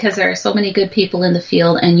subject because there are so many good people in the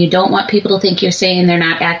field, and you don't want people to think you're saying they're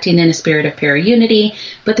not acting in a spirit of ParaUnity.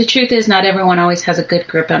 But the truth is, not everyone always has a good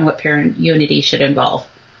grip on what ParaUnity should involve.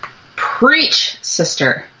 Preach,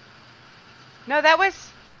 sister. No,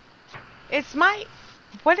 it's my...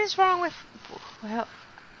 What is wrong with... Well...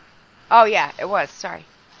 Oh, yeah, it was. Sorry.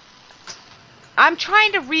 I'm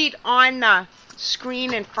trying to read on the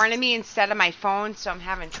screen in front of me instead of my phone, so I'm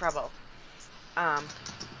having trouble. No,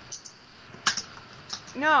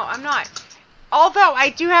 I'm not. Although, I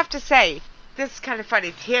do have to say, this is kind of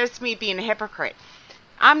funny. Here's me being a hypocrite.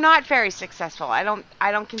 I'm not very successful. I don't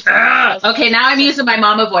consider myself okay, now I'm using my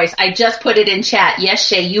mama voice. I just put it in chat. Yes,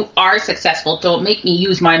 Shea, you are successful. Don't make me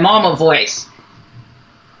use my mama voice.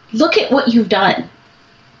 Look at what you've done.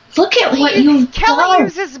 Look at what you've done. Kelly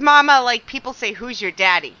uses mama like people say, who's your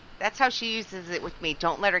daddy? That's how she uses it with me.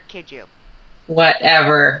 Don't let her kid you.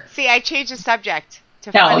 Whatever. See, I changed the subject.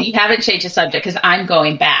 No, funny. You haven't changed the subject because I'm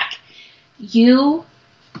going back. You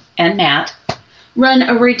and Matt run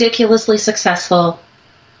a ridiculously successful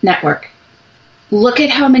network. Look at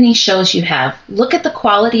how many shows you have. Look at the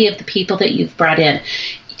quality of the people that you've brought in.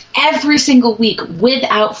 Every single week,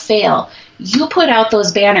 without fail, you put out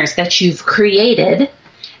those banners that you've created,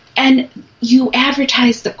 and you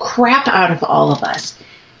advertise the crap out of all of us.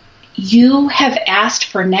 You have asked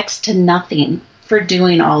for next to nothing for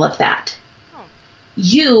doing all of that. Oh.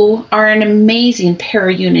 You are an amazing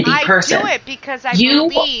ParaUnity person. I do it because I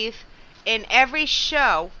believe in every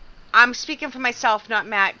show. I'm speaking for myself, not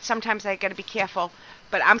Matt. Sometimes I got to be careful,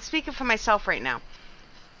 but I'm speaking for myself right now.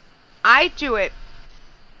 I do it,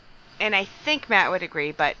 and I think Matt would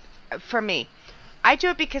agree, but for me, I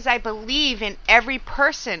do it because I believe in every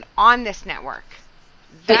person on this network.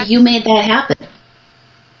 But you made that happen.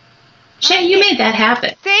 Shea, you made that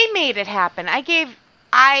happen. They made it happen.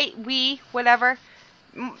 Whatever.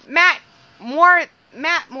 Matt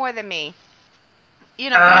more than me.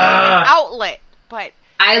 An outlet, but...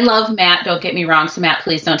 I love Matt, don't get me wrong, so Matt,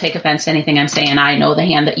 please don't take offense to anything I'm saying. I know the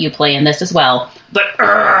hand that you play in this as well.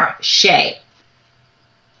 But, Shea.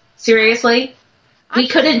 Seriously? We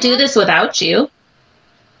couldn't do this without you.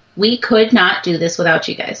 We could not do this without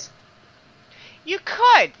you guys. You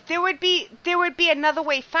could. There would be another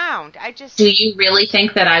way found. Do you really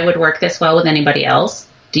think that I would work this well with anybody else?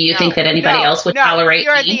 Do you think that anybody else would tolerate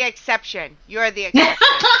you're me? You're the exception. You're the exception.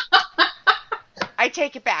 I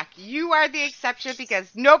take it back. You are the exception because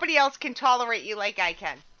nobody else can tolerate you like I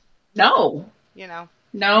can. No. You know.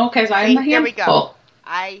 No, because I'm a handful. There we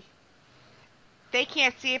go. They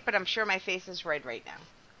can't see it, but I'm sure my face is red right now.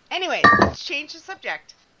 Anyway, let's change the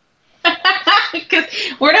subject. Because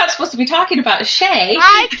we're not supposed to be talking about Shea.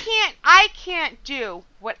 I can't do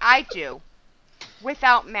what I do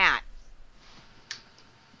without Matt.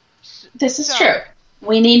 This is true.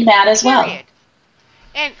 We need Matt as well.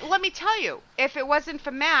 And let me tell you, if it wasn't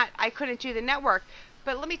for Matt, I couldn't do the network.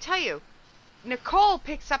 But let me tell you, Nicole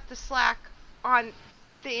picks up the slack on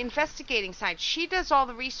the investigating side. She does all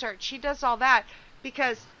the research. She does all that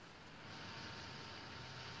because,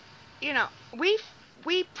 you know, we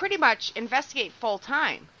pretty much investigate full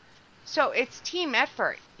time. So it's team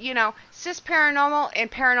effort. You know, Cis Paranormal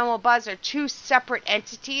and Paranormal Buzz are two separate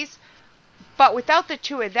entities, but without the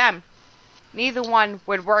two of them, neither one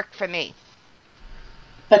would work for me.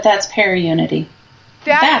 But that's ParaUnity.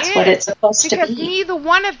 That's what it's supposed to be. Because neither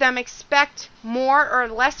one of them expect more or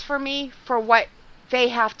less from me for what they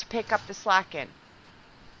have to pick up the slack in.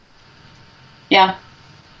 Yeah.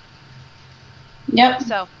 Yep.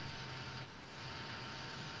 So.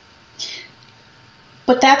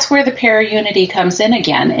 But that's where the ParaUnity comes in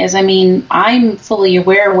again, I'm fully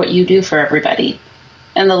aware of what you do for everybody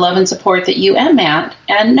and the love and support that you and Matt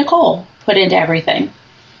and Nicole put into everything.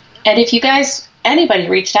 And if you guys, anybody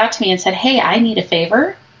reached out to me and said, hey, I need a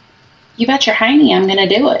favor, you bet your hiney I'm going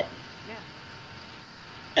to do it.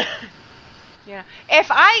 Yeah. Yeah. If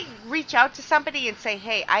I reach out to somebody and say,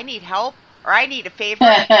 hey, I need help or I need a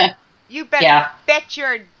favor, you bet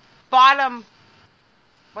your bottom,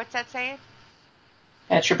 what's that saying?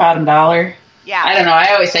 Bet your bottom dollar. Yeah. I don't know.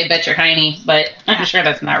 I always say bet your hiney, but I'm sure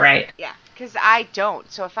that's not right. Yeah, because I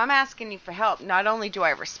don't. So if I'm asking you for help, not only do I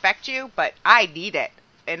respect you, but I need it,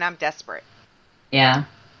 and I'm desperate. Yeah.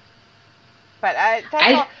 But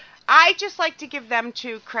that's all. I just like to give them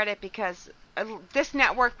to credit because this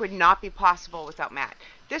network would not be possible without Matt.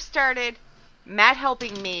 This started Matt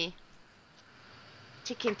helping me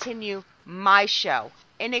to continue my show,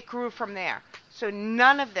 and it grew from there. So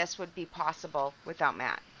none of this would be possible without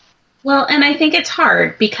Matt. Well, and I think it's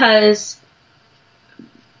hard because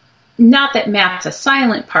not that Matt's a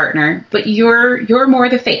silent partner, but you're more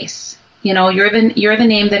the face. You know, you're the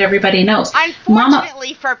name that everybody knows.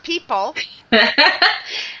 Unfortunately for people.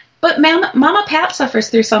 But Mama Pat suffers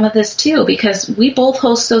through some of this too because we both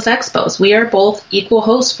host those expos. We are both equal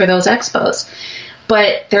hosts for those expos.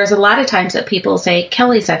 But there's a lot of times that people say,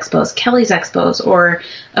 Kelly's expos, or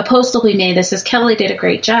a post will be made that says, Kelly did a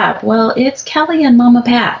great job. Well, it's Kelly and Mama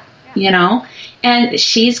Pat, you know? And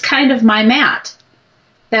she's kind of my Matt.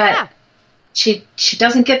 That she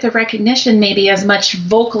doesn't get the recognition maybe as much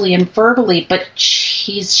vocally and verbally, but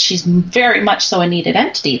she's very much so a needed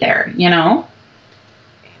entity there, you know?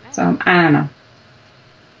 So, I don't know.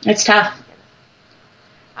 It's tough.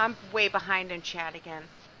 I'm way behind in chat again.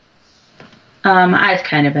 I've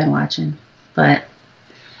kind of been watching, but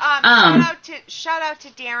shout out to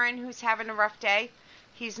Darren, who's having a rough day.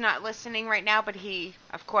 He's not listening right now, but he,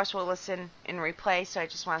 of course, will listen in replay. So I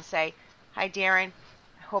just want to say hi, Darren.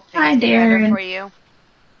 I hope things get better for you.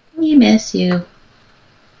 We miss you.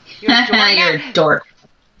 You're a dork.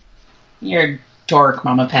 You're a dork,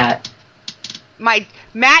 Mama Pat.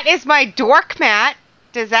 Matt is my dork, Matt.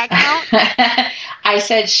 Does that count? I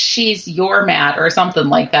said she's your Matt or something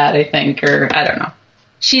like that, I think, or I don't know.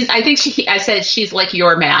 I said she's like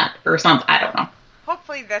your Matt or something. I don't know.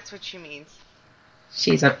 Hopefully that's what she means.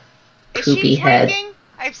 She's a Is poopy she head. Drinking?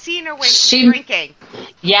 I've seen her when she's drinking.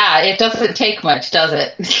 Yeah, it doesn't take much, does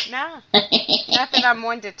it? No. Not that I'm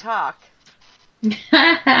one to talk.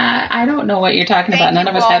 I don't know what you're talking about. None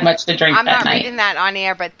of us had much to drink that night. I'm not reading that on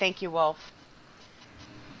air, but thank you, Wolf.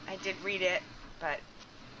 I did read it, but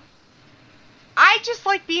I just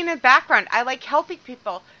like being in the background. I like helping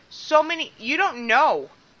people. You don't know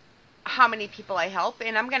how many people I help,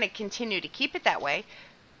 and I'm going to continue to keep it that way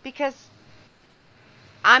because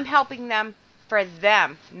I'm helping them for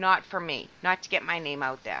them, not for me, not to get my name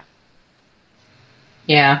out there.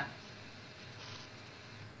 Yeah.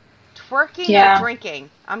 Twerking or drinking?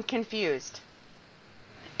 I'm confused.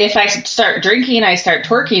 If I start drinking, I start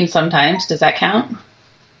twerking sometimes. Does that count?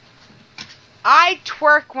 I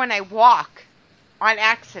twerk when I walk on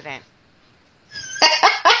accident.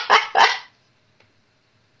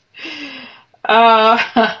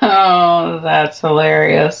 Oh, that's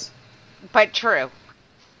hilarious. But true.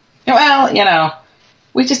 Well, you know,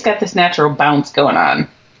 We just got this natural bounce going on.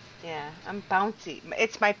 Yeah, I'm bouncy.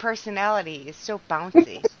 It's my personality. It's so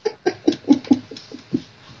bouncy.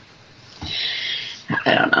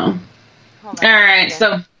 I don't know. Hold on. All right,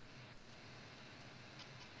 so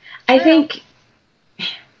I think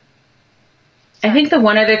the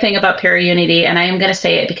one other thing about ParaUnity, and I am going to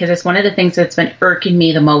say it because it's one of the things that's been irking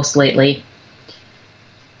me the most lately.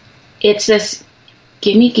 It's this,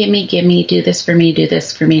 gimme, do this for me, do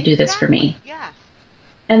this for me, do this for me. Yeah.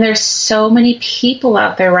 And there's so many people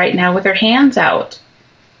out there right now with their hands out.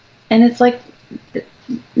 And it's like,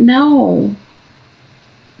 no.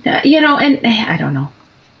 You know, and I don't know.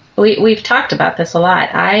 We've talked about this a lot.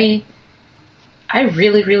 I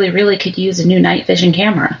really, really, really could use a new night vision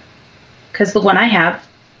camera. Because the one I have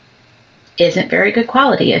isn't very good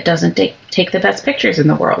quality. It doesn't take the best pictures in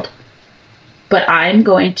the world. But I'm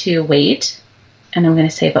going to wait, and I'm going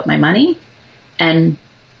to save up my money. And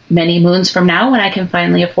many moons from now, when I can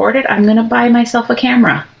finally afford it, I'm going to buy myself a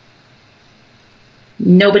camera.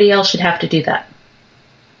 Nobody else should have to do that.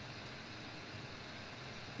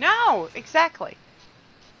 No, exactly.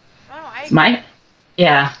 Oh,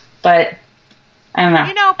 Yeah, but I don't know.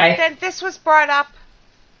 You know, but then this was brought up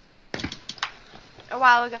a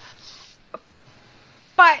while ago.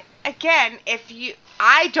 But again,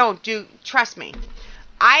 trust me.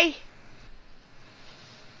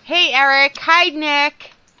 Hey Eric, hi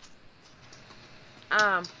Nick.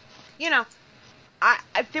 You know,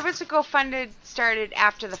 there was a GoFundMe started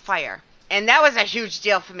after the fire. And that was a huge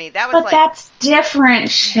deal for me. But that's different,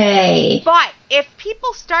 Shea. But if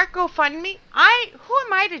people start GoFundMe, who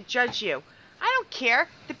am I to judge you? I don't care.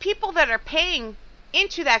 The people that are paying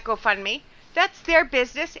into that GoFundMe, that's their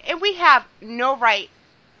business, and we have no right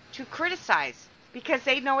to criticize because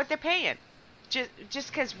they know what they're paying.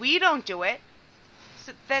 Just because we don't do it,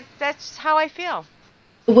 so that's how I feel.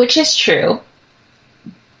 Which is true,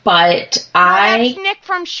 but That's Nick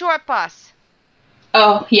from Short Bus.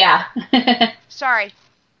 Oh, yeah. Sorry.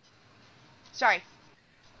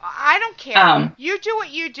 I don't care. You do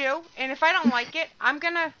what you do, and if I don't like it, I'm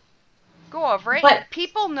going to go over it. But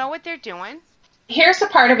people know what they're doing. Here's the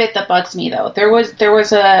part of it that bugs me, though. There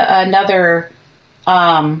was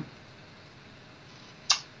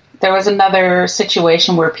another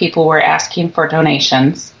situation where people were asking for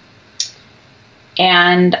donations,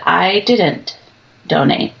 and I didn't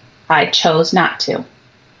donate. I chose not to.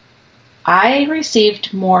 I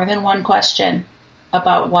received more than one question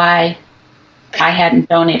about why I hadn't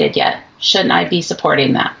donated yet. Shouldn't I be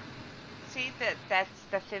supporting that? See, that's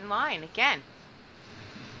the thin line again.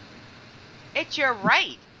 It's your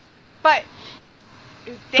right. But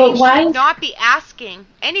they should not be asking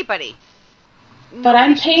anybody. But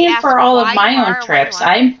I'm paying for all of my own trips.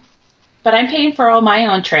 I'm paying for all my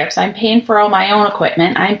own trips. I'm paying for all my own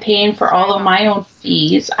equipment. I'm paying for all of my own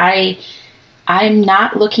fees. I'm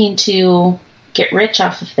not looking to get rich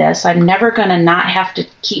off of this. I'm never going to not have to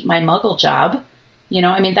keep my muggle job. You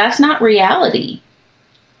know, I mean, that's not reality.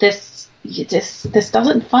 This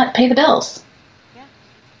doesn't pay the bills. Yeah.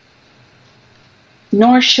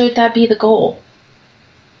 Nor should that be the goal.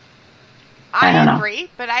 I don't agree,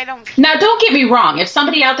 but I don't. Now, don't get me wrong. If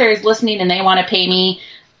somebody out there is listening and they want to pay me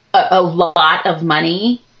a lot of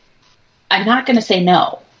money, I'm not going to say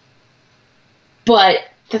no. But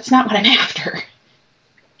that's not what I'm after.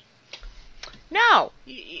 No.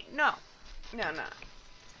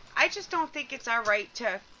 I just don't think it's our right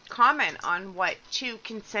to comment on what two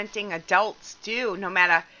consenting adults do, no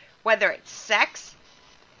matter whether it's sex,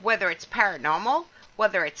 whether it's paranormal,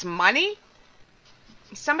 whether it's money.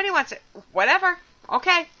 If somebody wants it, whatever.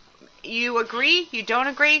 Okay. You agree, you don't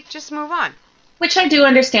agree, just move on. Which I do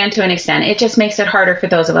understand to an extent. It just makes it harder for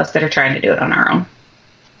those of us that are trying to do it on our own.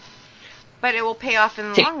 But it will pay off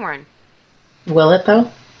in the long run. Will it,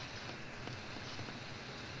 though?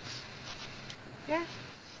 Yeah.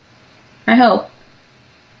 I hope.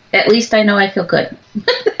 At least I know I feel good.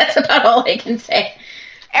 That's about all I can say.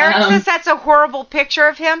 Eric says that's a horrible picture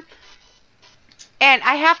of him. And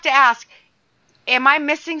I have to ask, am I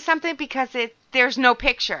missing something because there's no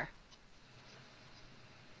picture?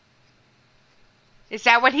 Is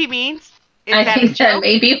that what he means? I think that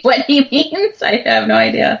may be what he means. I have no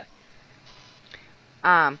idea.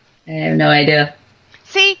 I have no idea.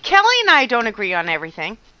 See, Kelly and I don't agree on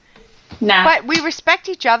everything. Nah. But we respect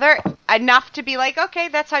each other enough to be like, okay,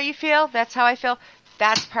 that's how you feel. That's how I feel.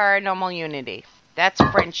 That's paranormal unity. That's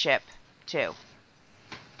friendship, too.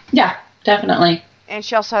 Yeah, definitely. And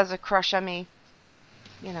she also has a crush on me.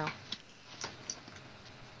 You know.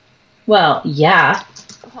 Well, yeah.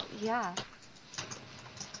 Well, yeah.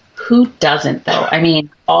 Who doesn't, though? I mean,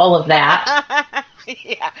 all of that.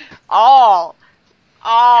 Yeah. All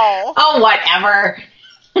Oh, whatever.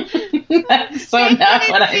 That's so They not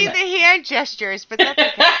couldn't what I see meant. the hand gestures, but that's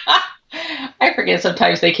okay. I forget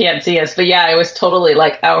sometimes they can't see us, but yeah, it was totally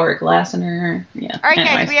like hourglass in her. Yeah. All right,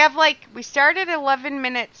 Anyways. guys, we started 11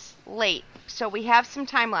 minutes late, so we have some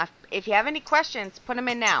time left. If you have any questions, put them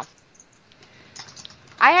in now.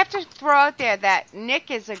 I have to throw out there that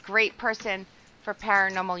Nick is a great person for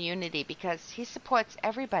Paranormal Unity because he supports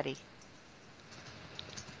everybody.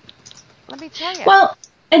 Let me tell you. Well,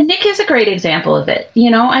 and Nick is a great example of it.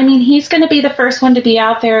 You know, I mean, he's going to be the first one to be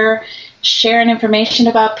out there sharing information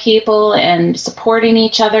about people and supporting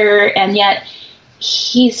each other, and yet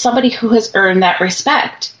he's somebody who has earned that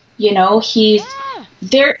respect. You know,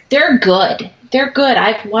 they're good. They're good.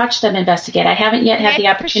 I've watched them investigate. I haven't yet had the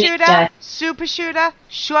opportunity to. Super Shooter,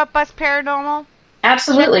 Short Bus Paranormal.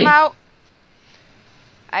 Absolutely. Check them out.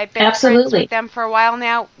 I've been Absolutely. friends with them for a while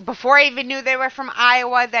now. Before I even knew they were from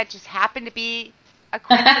Iowa, that just happened to be a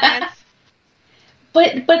coincidence.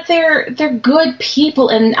 But they're good people,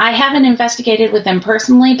 and I haven't investigated with them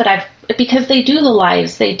personally, but because they do the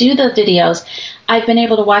lives, they do the videos, I've been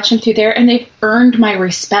able to watch them through there, and they've earned my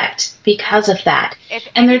respect because of that.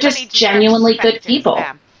 And they're just genuinely good people.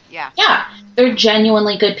 Yeah, they're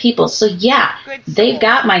genuinely good people. So yeah, they've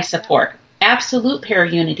got my support. Absolute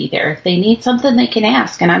ParaUnity there. If they need something, they can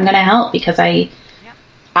ask, and I'm going to help because they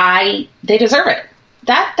deserve it.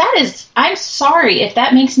 That is, I'm sorry if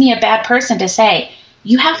that makes me a bad person to say.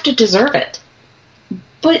 You have to deserve it.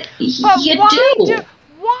 But you do.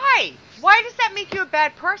 Why? Why does that make you a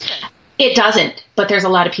bad person? It doesn't, but there's a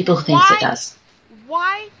lot of people who think it does.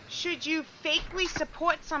 Why should you fakely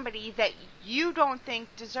support somebody that you don't think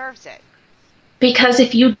deserves it? Because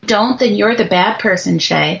if you don't, then you're the bad person,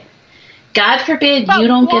 Shea. God forbid you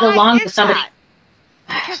don't get along with somebody.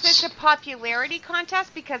 Because it's a popularity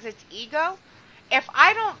contest? Because it's ego? If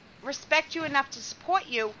I don't respect you enough to support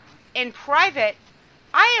you in private,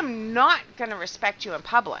 I am not going to respect you in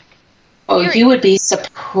public. Oh, you would be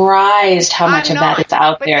surprised how much of that is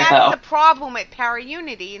out there, though. But that's the problem with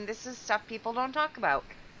ParaUnity, and this is stuff people don't talk about.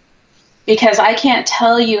 Because I can't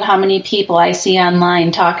tell you how many people I see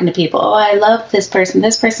online talking to people. Oh, I love this person.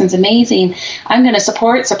 This person's amazing. I'm going to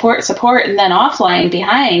support. And then offline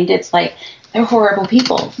behind, it's like, they're horrible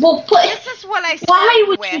people. Well, this is what I started why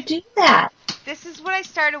would with. you do that? This is what I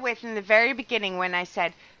started with in the very beginning when I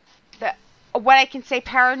said that what I can say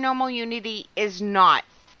Paranormal Unity is not.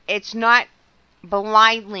 It's not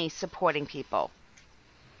blindly supporting people.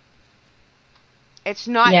 It's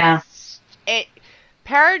not. Yeah.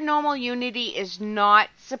 Paranormal Unity is not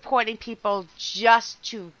supporting people just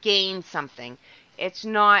to gain something. It's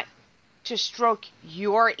not to stroke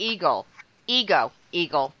your ego. Ego.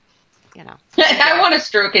 You know. I want to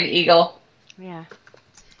stroke an eagle. Yeah.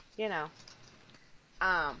 You know.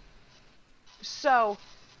 So,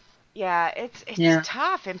 yeah, it's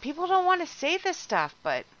tough, and people don't want to say this stuff,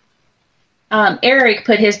 but... Eric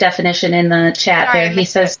put his definition in the chat there. He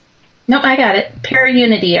says, nope, I got it.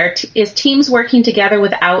 ParaUnity is teams working together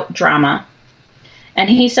without drama. And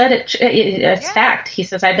he said it's fact. He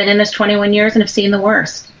says, I've been in this 21 years and have seen the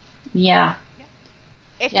worst. Yeah.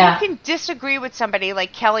 If you can disagree with somebody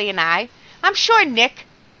like Kelly and I'm sure Nick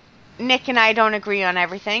and I don't agree on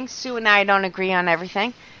everything. Sue and I don't agree on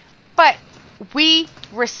everything. But we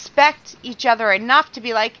respect each other enough to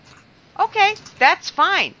be like, okay, that's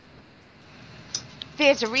fine.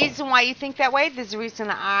 There's a reason why you think that way. There's a reason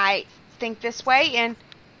I think this way. And,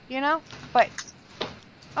 you know, but...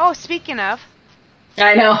 Oh, speaking of...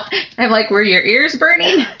 I know. I'm like, were your ears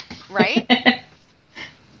burning? Right?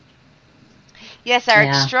 Yes,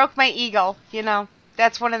 Eric, stroke my eagle. You know,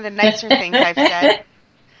 that's one of the nicer things I've said.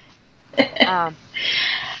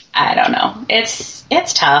 I don't know.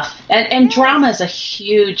 It's tough. And drama is a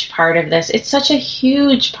huge part of this. It's such a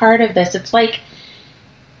huge part of this. It's like,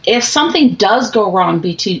 if something does go wrong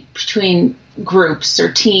between groups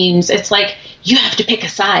or teams, it's like, you have to pick a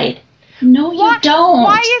side. No, you don't.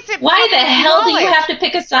 Why is it Why the hell do you have to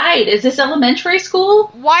pick a side? Is this elementary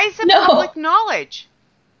school? Why is it public knowledge?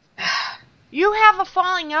 You have a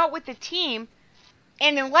falling out with the team,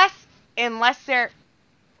 and unless they're...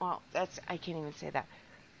 Well, I can't even say that.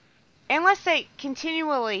 Unless they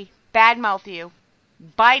continually badmouth you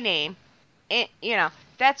by name, you know,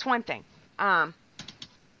 that's one thing.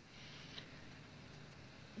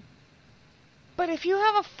 But if you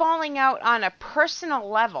have a falling out on a personal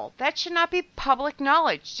level, that should not be public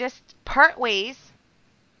knowledge. Just part ways.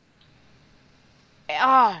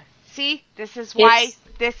 See, this is why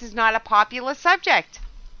this is not a popular subject.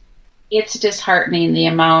 It's disheartening the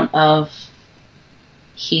amount of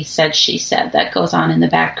he said, she said that goes on in the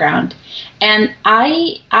background. And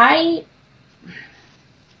I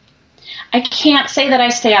I can't say that I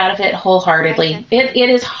stay out of it wholeheartedly. It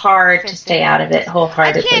is hard to stay out of it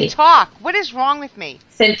wholeheartedly. I can't talk. What is wrong with me?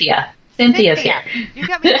 Cynthia's here. You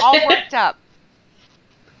got me all worked up.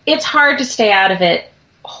 It's hard to stay out of it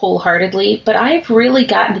wholeheartedly, but I've really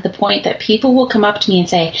gotten to the point that people will come up to me and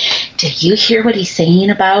say, did you hear what he's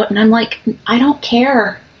saying about? And I'm like, I don't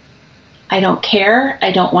care. I don't care.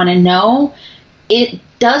 I don't want to know.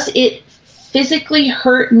 Does it physically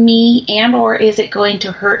hurt me, and or is it going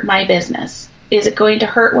to hurt my business? Is it going to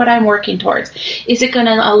hurt what I'm working towards? Is it going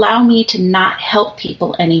to allow me to not help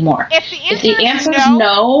people anymore? If the answer is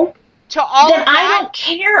no to all then of that, I don't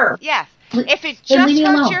care. Yes. If it just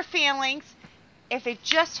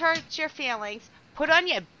hurts your feelings, put on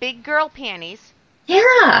your big girl panties.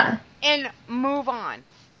 Yeah. And move on.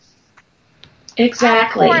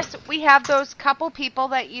 Exactly. Of course, we have those couple people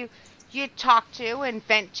that you talk to and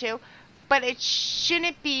vent to, but it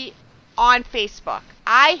shouldn't be on Facebook.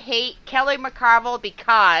 I hate Kelly McCarville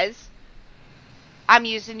because I'm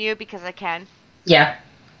using you because I can. Yeah.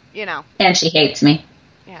 You know. And she hates me.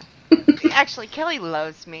 Yeah. Actually, Kelly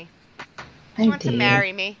loves me. She wants to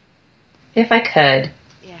marry me. If I could.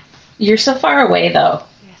 Yes. You're so far away, though.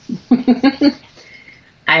 Yes.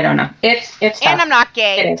 I don't know. It's tough. And I'm not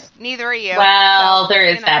gay. It is. Neither are you. Well, there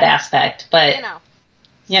is that aspect, but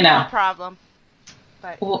no problem.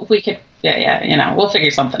 But we could, we'll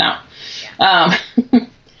figure something out. Yeah.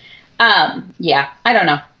 Yeah, I don't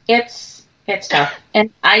know. It's tough, and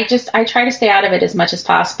I try to stay out of it as much as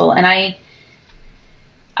possible. And I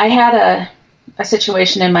had a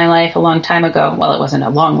situation in my life a long time ago. Well, it wasn't a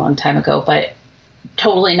long time ago, but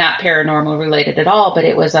totally not paranormal related at all. But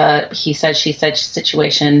it was a he said, she said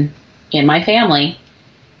situation in my family.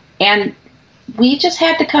 And we just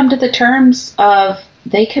had to come to the terms of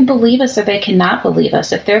they can believe us or they cannot believe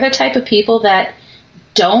us. If they're the type of people that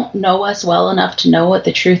don't know us well enough to know what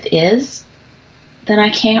the truth is, then I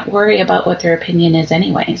can't worry about what their opinion is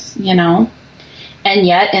anyways, And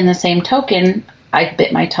yet, in the same token, I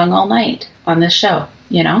bit my tongue all night on this show,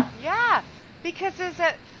 Yeah, because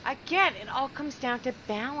again, it all comes down to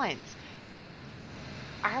balance.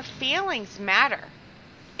 Our feelings matter,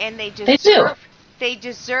 and they deserve. They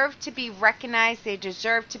deserve to be recognized. They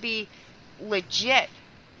deserve to be legit.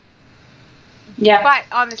 Yeah. But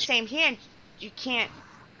on the same hand, you can't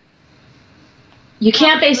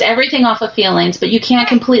base everything off of feelings, but you can't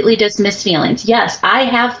completely dismiss feelings. Yes, I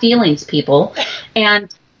have feelings, people,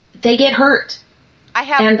 and they get hurt. I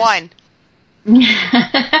have one.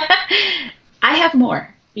 I have more.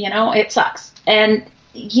 It sucks. And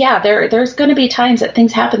yeah, there's going to be times that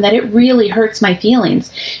things happen that it really hurts my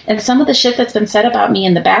feelings. And some of the shit that's been said about me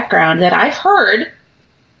in the background that I've heard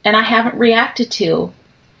and I haven't reacted to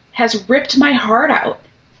has ripped my heart out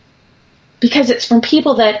because it's from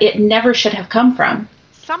people that it never should have come from.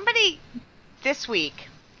 Somebody this week,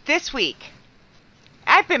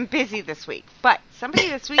 I've been busy this week, but somebody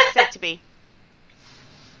this week said to me,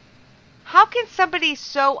 how can somebody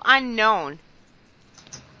so unknown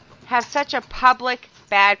have such a public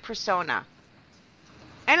bad persona?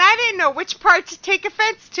 And I didn't know which part to take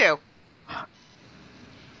offense to.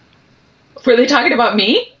 Were they talking about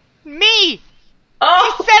me? Me!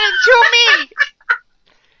 Oh! He said it to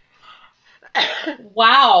me!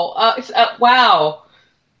 Wow. Wow.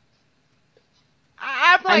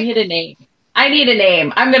 I'm like, I need a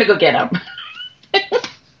name. I'm going to go get him.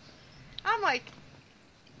 I'm like,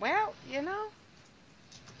 well,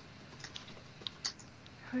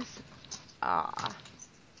 who's... Aw.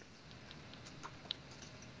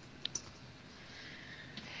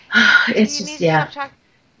 It's just, yeah.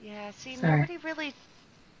 Yeah, see, Sorry. nobody really...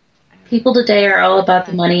 People today are all about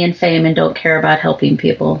the money and fame and don't care about helping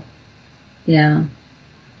people. Yeah.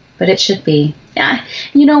 But it should be. Yeah.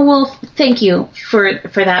 Well, thank you for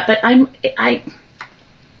that. But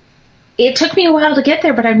it took me a while to get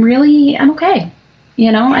there, but I'm okay.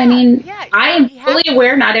 Yeah, I am fully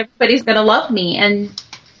aware not everybody's going to love me, and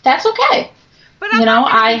that's okay. But I'm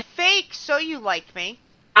not going to be fake, so you like me.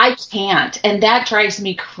 I can't, and that drives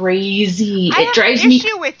me crazy. I have an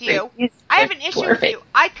issue with you.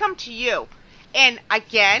 I come to you, and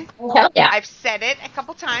again, I've said it a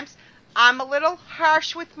couple times, I'm a little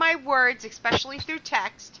harsh with my words, especially through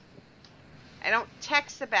text. I don't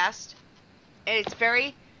text the best, and it's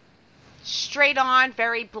very straight on,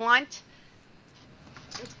 very blunt.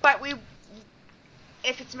 But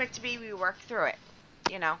if it's meant to be, we work through it.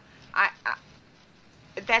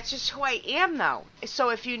 That's just who I am, though. So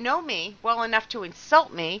if you know me well enough to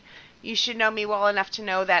insult me, you should know me well enough to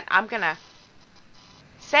know that I'm going to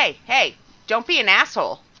say, hey, don't be an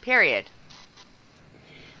asshole, period.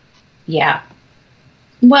 Yeah.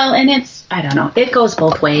 Well, and I don't know, it goes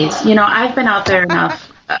both ways. I've been out there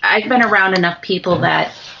enough, I've been around enough people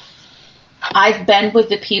that I've been with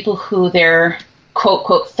the people who their quote,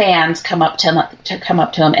 quote, fans come up to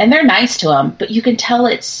them, and they're nice to them, but you can tell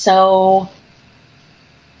it's so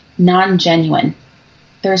non-genuine.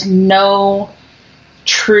 There's no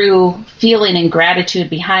true feeling and gratitude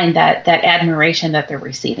behind that admiration that they're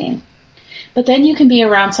receiving. But then you can be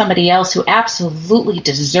around somebody else who absolutely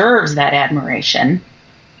deserves that admiration,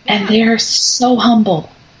 and they're so humble.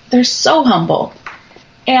 They're so humble.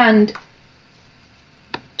 And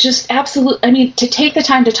just to take the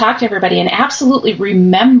time to talk to everybody and absolutely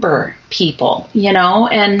remember people,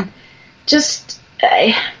 and just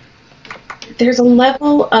there's a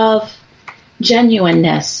level of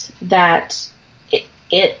genuineness that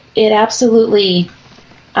it absolutely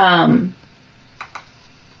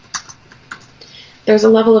there's a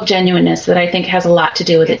level of genuineness that I think has a lot to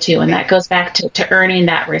do with it too, and that goes back to earning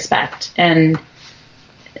that respect and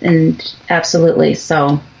absolutely.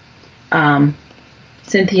 So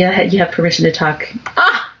Cynthia, you have permission to talk.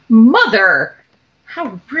 Mother,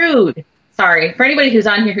 how rude. Sorry. For anybody who's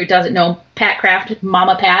on here who doesn't know Pat Kraft,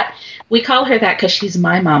 Mama Pat, we call her that because she's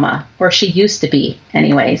my mama, or she used to be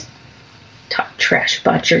anyways. Talk trash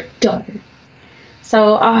about your daughter.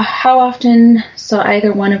 So how often, so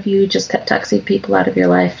either one of you just cut toxic people out of your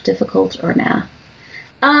life, difficult or nah?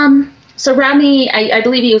 So Rodney, I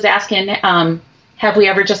believe he was asking, have we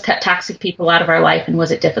ever just cut toxic people out of our life, and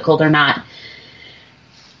was it difficult or not?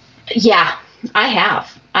 Yeah, I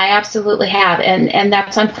have. I absolutely have. And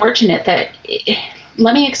that's unfortunate that,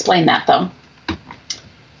 let me explain that though.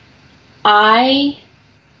 I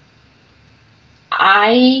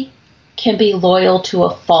can be loyal to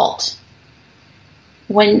a fault.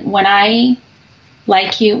 When I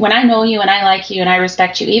like you, when I know you and I like you and I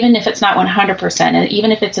respect you, even if it's not 100%, and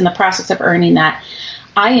even if it's in the process of earning that,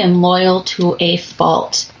 I am loyal to a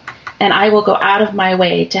fault. And I will go out of my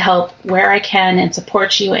way to help where I can and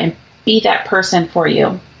support you and be that person for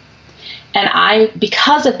you. And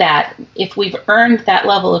because of that, if we've earned that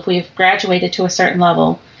level, if we've graduated to a certain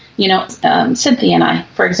level, Cynthia and I,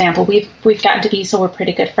 for example, we've gotten to be so we're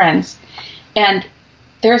pretty good friends. And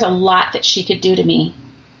there's a lot that she could do to me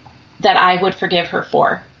that I would forgive her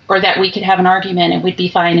for, or that we could have an argument and we'd be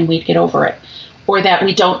fine and we'd get over it, or that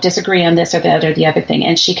we don't disagree on this or that or the other thing.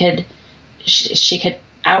 And she could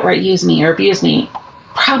outright use me or abuse me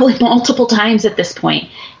probably multiple times at this point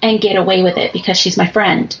and get away with it because she's my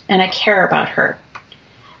friend and I care about her.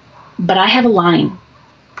 But I have a line.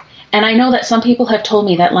 And I know that some people have told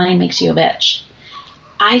me that line makes you a bitch.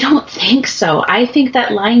 I don't think so. I think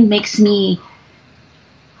that line makes me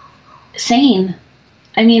sane.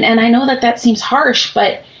 I mean, and I know that seems harsh,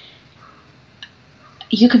 but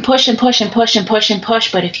you can push and push and push and push and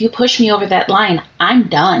push. But if you push me over that line, I'm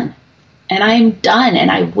done. And I'm done,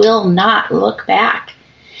 and I will not look back.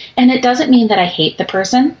 And it doesn't mean that I hate the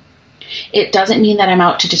person. It doesn't mean that I'm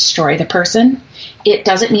out to destroy the person. It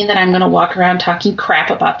doesn't mean that I'm going to walk around talking crap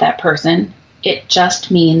about that person. It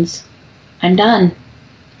just means I'm done.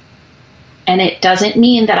 And it doesn't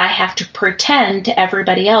mean that I have to pretend to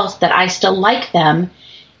everybody else that I still like them,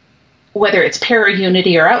 whether it's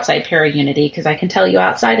ParaUnity or outside ParaUnity, because I can tell you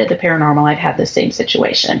outside of the paranormal, I've had the same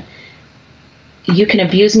situation. You can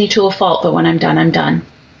abuse me to a fault, but when I'm done, I'm done.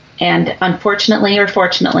 And unfortunately or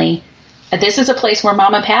fortunately, this is a place where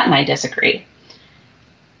Mama Pat and I disagree.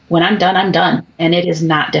 When I'm done, I'm done. And it is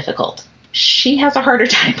not difficult. She has a harder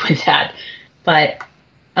time with that. But,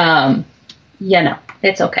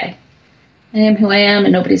 it's okay. I am who I am,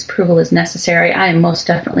 and nobody's approval is necessary. I am most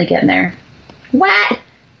definitely getting there. What?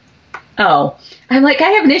 Oh, I'm like, I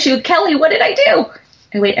have an issue with Kelly. What did I do?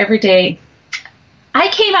 I wait every day. I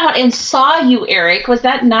came out and saw you, Eric. Was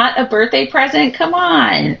that not a birthday present? Come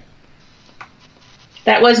on.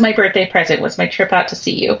 That was my birthday present, was my trip out to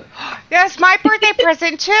see you. That's my birthday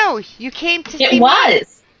present, too. You came to see me. It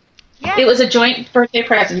was. Yeah. It was a joint birthday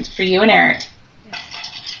present for you and Eric.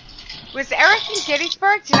 Was Eric in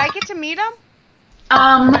Gettysburg? Did I get to meet him?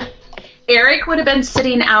 Eric would have been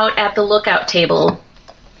sitting out at the lookout table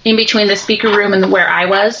in between the speaker room and where I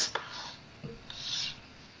was.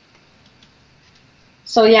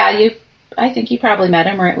 So yeah, I think you probably met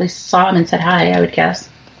him or at least saw him and said hi, I would guess.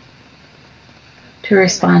 To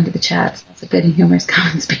respond to the chats. That's a good and humorous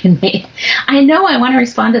comments being made. I know I want to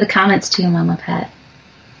respond to the comments too, Mama Pet.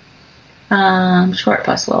 Short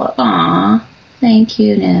bus will. Aw, thank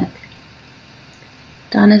you, Nick.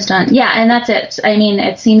 Done is done. Yeah, and that's it. I mean,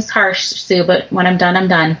 it seems harsh, Sue, but when I'm done, I'm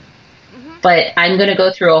done. Mm-hmm. But I'm going to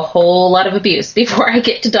go through a whole lot of abuse before I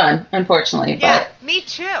get to done, unfortunately. Yeah, me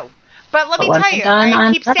too. But let me tell you,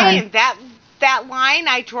 I keep saying that line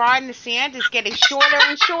I draw in the sand is getting shorter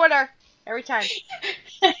and shorter every time.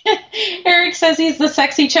 Eric says he's the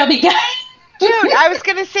sexy chubby guy. Dude, I was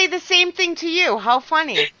going to say the same thing to you. How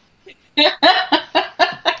funny.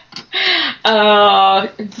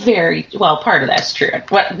 Very well. Part of that's true.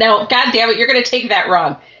 What? No, God damn it! You're going to take that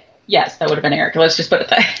wrong. Yes, that would have been Eric. Let's just put it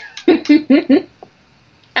that.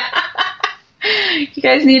 You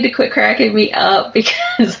guys need to quit cracking me up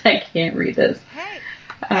because I can't read this. Hey,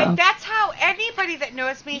 that's how anybody that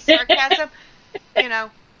knows me, sarcasm,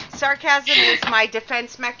 sarcasm is my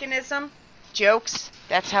defense mechanism. Jokes,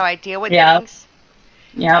 that's how I deal with things.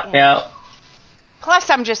 Yep. Plus,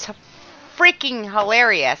 I'm just freaking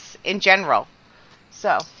hilarious in general.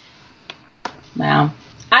 So. Wow.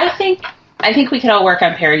 I think we could all work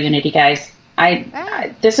on ParaUnity, guys.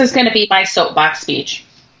 This is going to be my soapbox speech.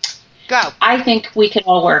 Go. I think we could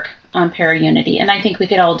all work on ParaUnity, and I think we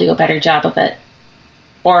could all do a better job of it.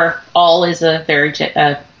 Or all is a very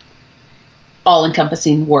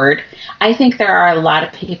all-encompassing word. I think there are a lot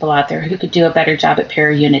of people out there who could do a better job at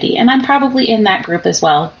ParaUnity, and I'm probably in that group as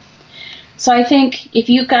well. So I think if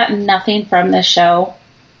you've gotten nothing from this show,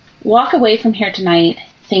 walk away from here tonight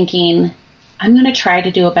thinking, I'm going to try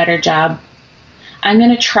to do a better job. I'm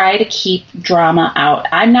going to try to keep drama out.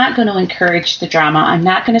 I'm not going to encourage the drama. I'm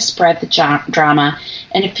not going to spread the drama.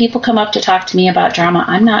 And if people come up to talk to me about drama,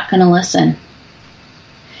 I'm not going to listen.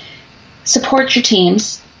 Support your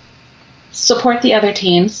teams. Support the other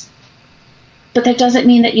teams. But that doesn't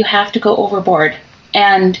mean that you have to go overboard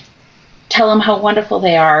and tell them how wonderful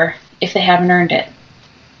they are if they haven't earned it.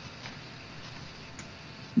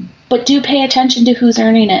 But do pay attention to who's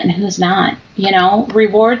earning it and who's not.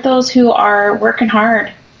 Reward those who are working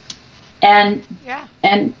hard, and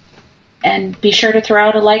be sure to throw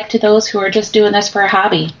out a like to those who are just doing this for a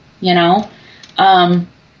hobby. You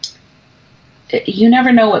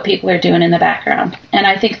never know what people are doing in the background, and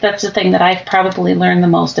I think that's the thing that I've probably learned the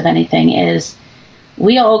most of anything is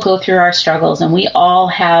we all go through our struggles, and we all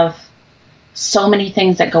have so many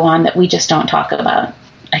things that go on that we just don't talk about.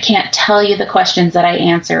 I can't tell you the questions that I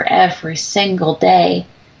answer every single day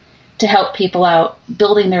to help people out,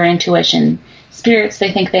 building their intuition, spirits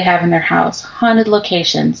they think they have in their house, haunted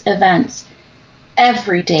locations, events.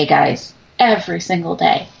 Every day, guys. Every single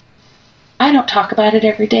day. I don't talk about it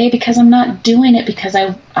every day because I'm not doing it because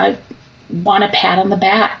I want a pat on the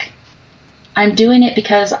back. I'm doing it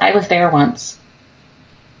because I was there once.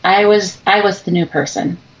 I was the new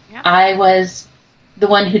person. Yep. I was the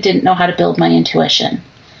one who didn't know how to build my intuition.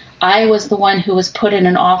 I was the one who was put in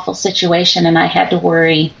an awful situation and I had to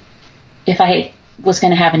worry if I was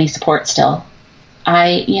going to have any support still.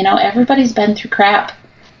 Everybody's been through crap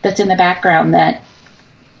that's in the background that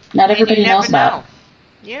not everybody knows about.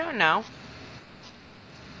 You don't know.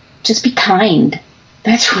 Just be kind.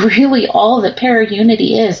 That's really all that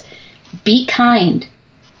ParaUnity is. Be kind.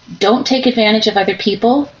 Don't take advantage of other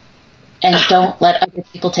people, and don't let other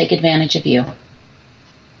people take advantage of you.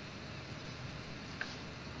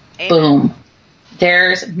 Amen. Boom.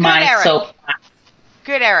 There's my soapbox.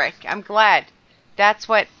 Good, Eric. I'm glad. That's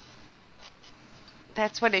what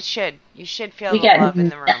it should. You should feel the love in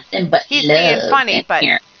the room. But he's being funny, but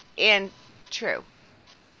here. And true.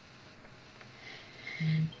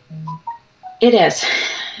 It is.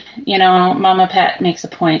 Mama Pat makes a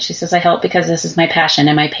point. She says, I help because this is my passion,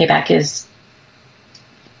 and my payback is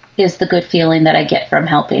the good feeling that I get from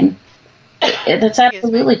helping. That's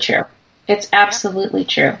absolutely true. It's absolutely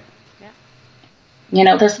true.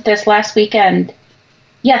 Yeah. This last weekend,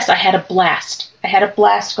 yes, I had a blast. I had a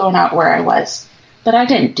blast going out where I was. But I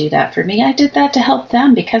didn't do that for me. I did that to help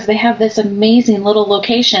them because they have this amazing little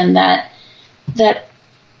location that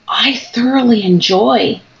I thoroughly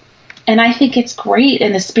enjoy. And I think it's great.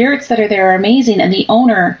 And the spirits that are there are amazing. And the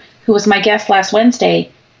owner, who was my guest last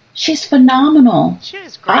Wednesday, she's phenomenal. She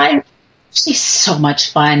is great. She's so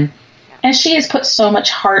much fun. Yeah. And she has put so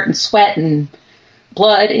much heart and sweat and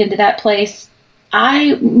blood into that place.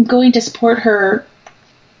 I'm going to support her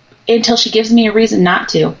until she gives me a reason not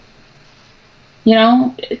to.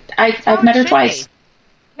 I've met her twice.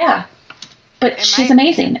 Yeah. But she's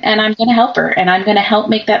amazing, and I'm going to help her, and I'm going to help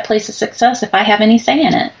make that place a success if I have any say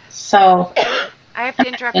in it. So I have to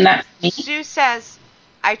interrupt you. Sue says,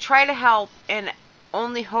 I try to help and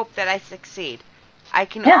only hope that I succeed. I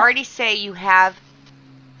can already say you have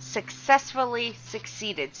successfully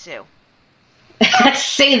succeeded, Sue.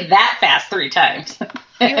 Say that fast 3 times.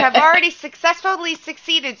 You have already successfully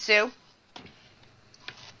succeeded, Sue.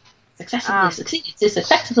 Successfully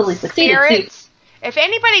succeeded. Spirits, if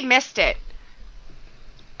anybody missed it,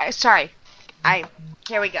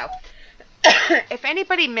 here we go. If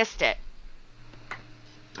anybody missed it,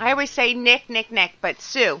 I always say Nick, but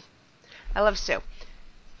Sue. I love Sue.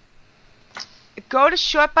 Go to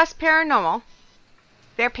Short Bus Paranormal,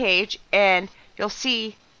 their page, and you'll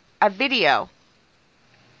see a video.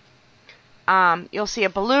 You'll see a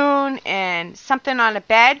balloon and something on a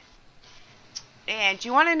bed. And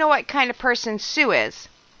you want to know what kind of person Sue is.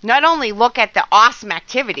 Not only look at the awesome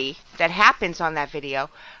activity that happens on that video,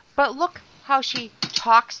 but look how she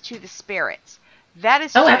talks to the spirits. That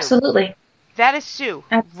is Sue. Oh, absolutely. That is Sue.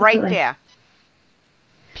 Absolutely. Right there.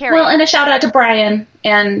 Period. Well, and a shout out to Brian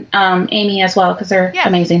and Amy as well, because they're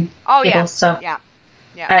amazing. Oh, people, yeah. So. Yeah.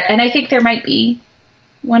 And I think there might be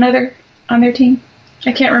one other on their team.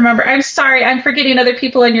 I can't remember. I'm sorry. I'm forgetting other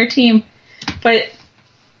people on your team. But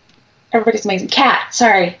everybody's amazing. Kat,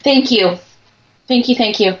 sorry. Thank you.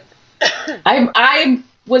 Thank you. I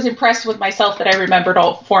was impressed with myself that I remembered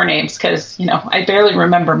all 4 names because, I barely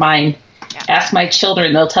remember mine. Yeah. Ask my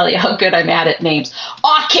children. They'll tell you how good I'm at names.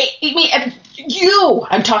 Oh, Kate, you.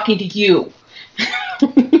 I'm talking to you.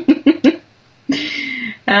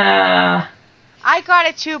 I got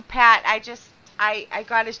it too, Pat. I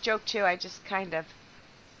got his joke too. I just kind of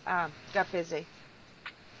got busy.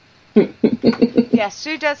 Yeah,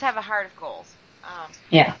 Sue does have a heart of gold.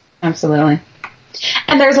 Yeah, absolutely.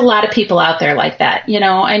 And there's a lot of people out there like that.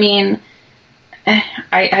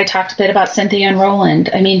 I talked a bit about Cynthia and Roland.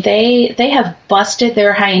 They have busted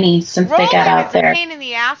their heinies since they got out there. Roland is a pain in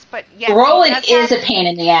the ass, but yes. Roland is a pain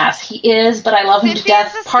in the ass. He is, but I love him to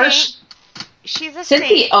death. She's a Cynthia,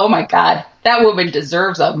 saint. Oh my God, that woman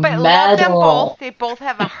deserves a medal. Love them both. They both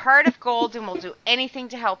have a heart of gold and will do anything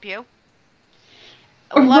to help you.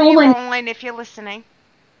 Love you, Roland, if you're listening.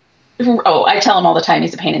 Oh, I tell him all the time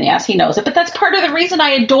he's a pain in the ass. He knows it. But that's part of the reason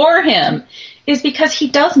I adore him is because he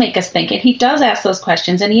does make us think and he does ask those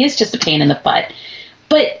questions and he is just a pain in the butt.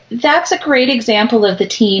 But that's a great example of the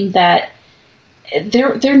team that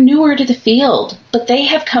they're newer to the field, but they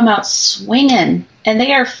have come out swinging and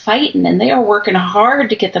they are fighting and they are working hard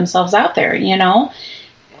to get themselves out there,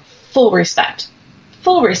 Full respect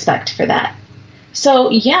for that. So,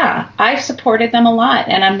 yeah, I've supported them a lot,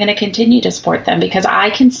 and I'm going to continue to support them because I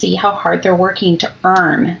can see how hard they're working to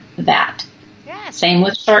earn that. Yes. Same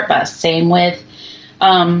with Short Bus. Same with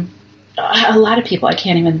a lot of people. I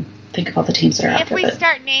can't even think of all the teams that are out there. If we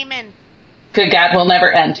start naming... Good God, we'll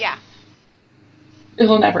never end. Yeah. It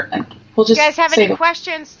will never end. We'll just you guys have any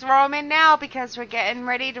questions, throw them in now because we're getting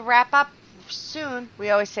ready to wrap up soon. We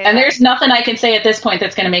always say and that. There's nothing I can say at this point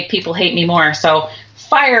that's going to make people hate me more, so...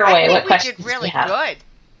 Fire away. What questions did really do you have?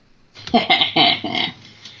 Good.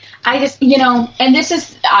 I just, and this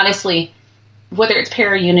is honestly, whether it's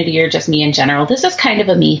ParaUnity or just me in general, this is kind of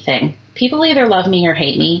a me thing. People either love me or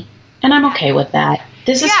hate me, and I'm okay with that.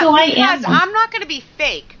 This is who I am. Because I'm not going to be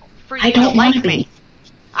fake for you I don't to like want to be. Me.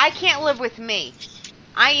 I can't live with me.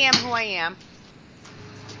 I am who I am.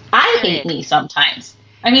 I hate me sometimes.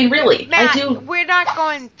 Really, Matt, I do. We're not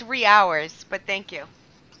going 3 hours, but thank you.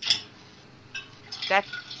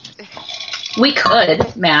 We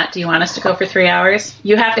could, Matt. Do you want us to go for 3 hours?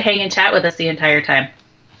 You have to hang and chat with us the entire time.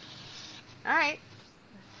 All right.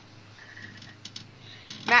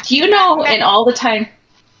 Matt, Do you know in all the time...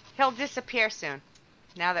 He'll disappear soon,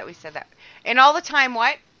 now that we said that. In all the time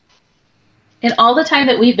what? In all the time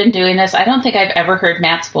that we've been doing this, I don't think I've ever heard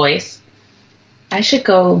Matt's voice. I should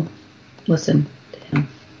go listen to him.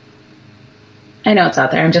 I know it's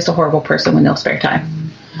out there. I'm just a horrible person with no spare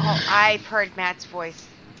time. Oh, I've heard Matt's voice.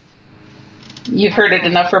 You've heard it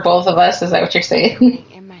enough for both of us? Is that what you're saying?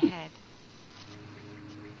 In my head.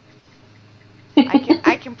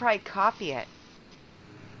 I can probably copy it.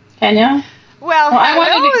 Can you? Well, I want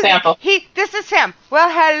an example. This is him. Well,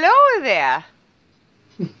 hello there.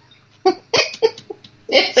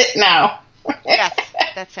 Is it now? Yes,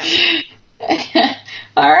 that's him.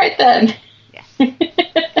 All right, then.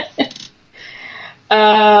 Yes.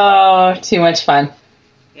 Oh, too much fun.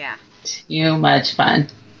 Yeah. Too much fun.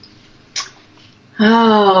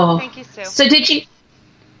 Oh. Thank you, Sue. So did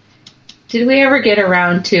we ever get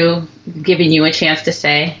around to giving you a chance to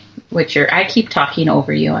say I keep talking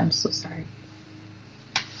over you. I'm so sorry.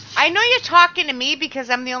 I know you're talking to me because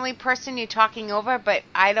I'm the only person you're talking over, but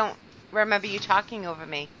I don't remember you talking over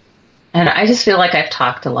me. And I just feel like I've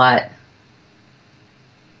talked a lot.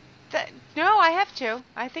 No, I have to.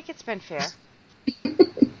 I think it's been fair.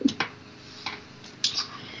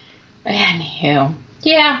 Anywho,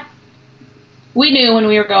 yeah. We knew when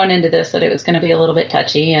we were going into this that it was going to be a little bit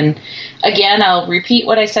touchy. And again, I'll repeat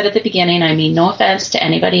what I said at the beginning. I mean, no offense to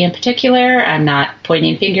anybody in particular. I'm not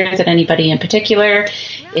pointing fingers at anybody in particular.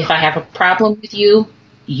 No. If I have a problem with you,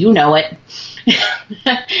 you know it.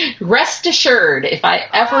 Rest assured, if I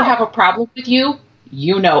ever have a problem with you,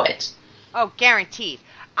 You know it. Oh, guaranteed.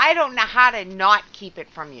 I don't know how to not keep it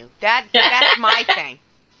from you. That's my thing.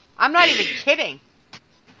 I'm not even kidding.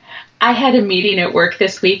 I had a meeting at work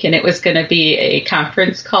this week, and it was going to be a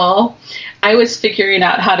conference call. I was figuring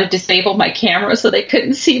out how to disable my camera so they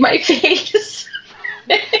couldn't see my face.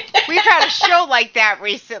 We've had a show like that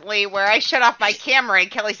recently where I shut off my camera and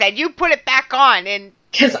Kelly said, "You put it back on." And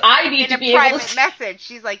because I need to be able to. In a private message,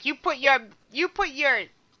 she's like, "You put your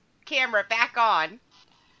camera back on."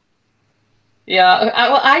 Yeah,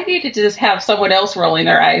 I needed to just have someone else rolling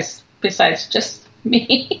their eyes besides just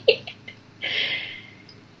me.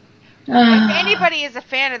 If anybody is a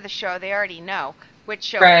fan of the show, they already know which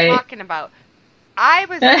show we're talking about. It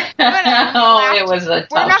was a tough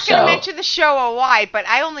show. We're not going to mention the show or why, but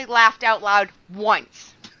I only laughed out loud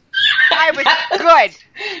once. I was good.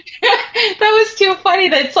 That was too funny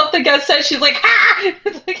that something got said. She's like, ah!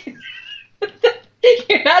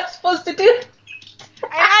 You're not supposed to do it.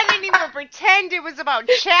 I didn't even pretend it was about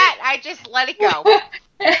chat. I just let it go.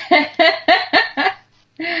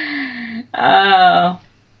 Oh.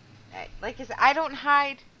 Like I said, I don't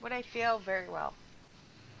hide what I feel very well.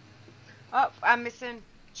 Oh, I'm missing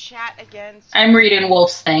chat again. I'm reading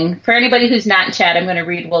Wolf's thing. For anybody who's not in chat, I'm going to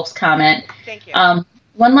read Wolf's comment. Thank you.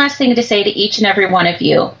 One last thing to say to each and every one of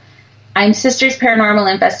you. I'm Sisters Paranormal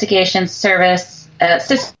Investigation Service,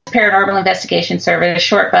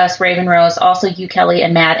 Short Bus, Raven Rose, also you, Kelly,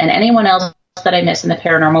 and Matt, and anyone else that I miss in the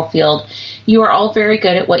paranormal field. You are all very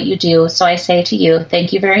good at what you do, so I say to you,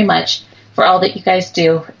 thank you very much for all that you guys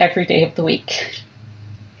do every day of the week.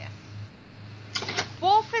 Yes.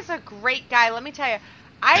 Wolf is a great guy. Let me tell you,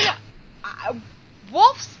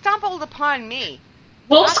 Wolf stumbled upon me.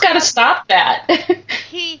 Wolf's got to stop that.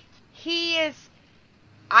 He is.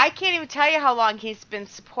 I can't even tell you how long he's been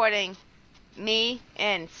supporting me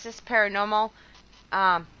and Sis Paranormal.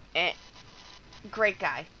 Great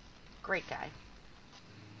guy.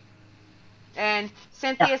 And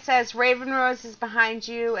Cynthia says, Raven Rose is behind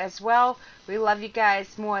you as well. We love you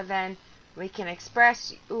guys more than we can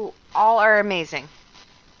express. Ooh, all are amazing.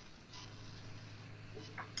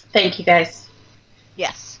 Thank you, guys.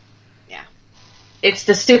 Yes. Yeah. It's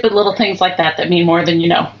the stupid little things like that that mean more than you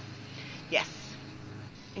know. Yes.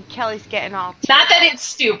 And Kelly's getting all... Not that it's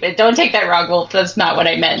stupid. Don't take that wrong, Wolf. That's not what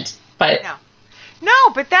I meant. But No,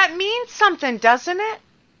 but that means something, doesn't it?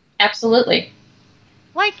 Absolutely.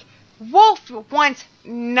 Like... Wolf wants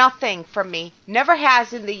nothing from me. Never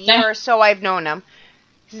has in the year or so I've known him.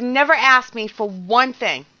 He's never asked me for one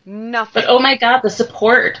thing. Nothing. But oh my God, the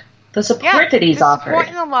support. The support that he's offered. The support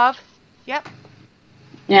and the love. Yep.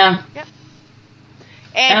 Yeah. Yep.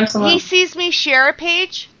 And absolutely. He sees me share a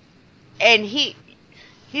page, and he's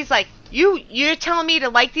like, you're telling me to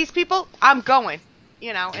like these people? I'm going.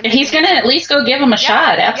 You know. And he's going to at least go give them a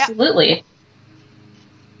shot. Absolutely.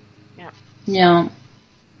 Yep. Yeah.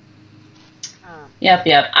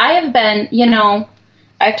 Yep. I have been,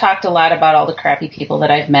 I've talked a lot about all the crappy people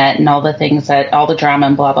that I've met and all the things all the drama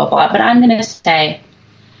and blah, blah, blah. But I'm going to say,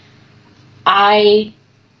 I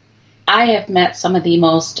have met some of the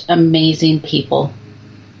most amazing people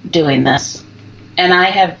doing this. And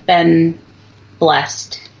I have been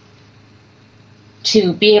blessed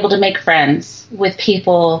to be able to make friends with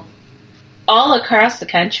people all across the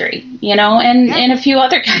country, and in a few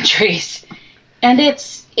other countries. And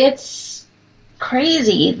it's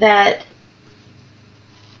crazy the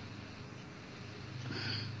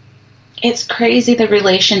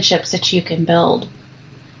relationships that you can build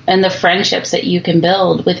and the friendships that you can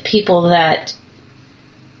build with people that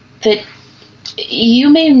you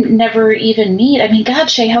may never even meet. I mean, God,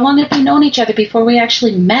 Shea, how long have we known each other before we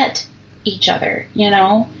actually met each other,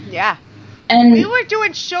 Yeah. And we were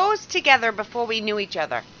doing shows together before we knew each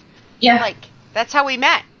other. Yeah. Like, that's how we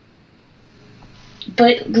met.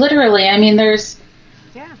 But literally, I mean, there's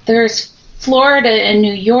Florida and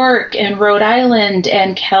New York and Rhode Island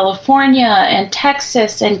and California and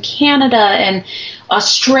Texas and Canada and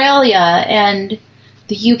Australia and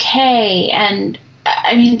the UK. And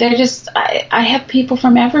I mean, they're just, I have people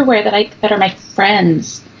from everywhere that are my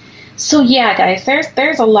friends. So yeah, guys,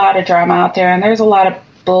 there's a lot of drama out there, and there's a lot of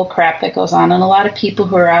bull crap that goes on, and a lot of people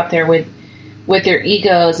who are out there with their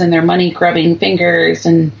egos and their money grubbing fingers.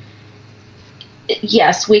 And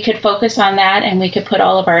yes, we could focus on that and we could put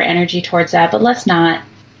all of our energy towards that, but let's not.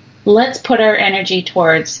 Let's put our energy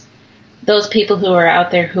towards those people who are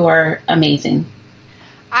out there who are amazing.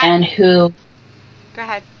 And who... Go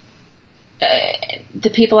ahead. The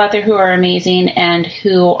people out there who are amazing and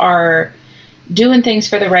who are doing things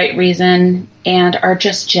for the right reason and are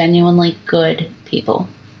just genuinely good people.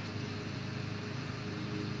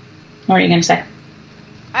 What are you going to say?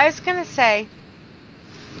 I was going to say,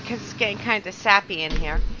 because it's getting kind of sappy in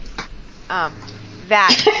here.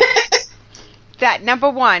 That number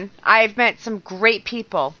one, I've met some great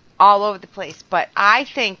people all over the place, but I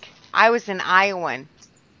think I was an Iowan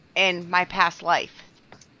in my past life.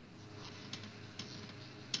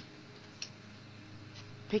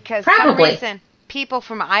 Because for some reason, people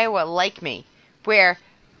from Iowa like me, where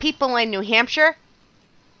people in New Hampshire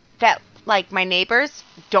that like my neighbors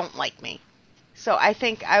don't like me. So I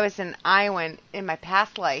think I was an Iowan in my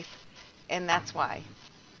past life, and that's why.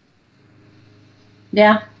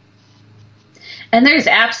 Yeah. And there's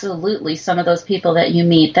absolutely some of those people that you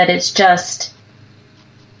meet that it's just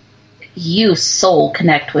you soul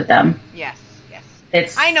connect with them. Yes,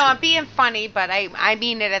 yes. I know I'm being funny, but I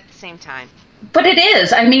mean it at the same time. But it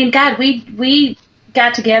is. I mean, God, we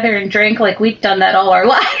got together and drank like we'd done that all our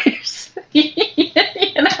lives. You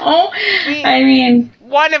know? I mean,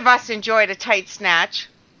 one of us enjoyed a tight snatch.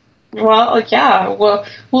 Well, yeah. Well,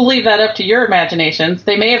 we'll leave that up to your imaginations.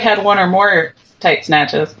 They may have had one or more tight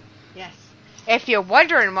snatches. Yes. If you're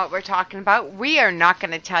wondering what we're talking about, we are not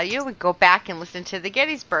going to tell you. We go back and listen to the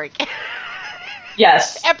Gettysburg.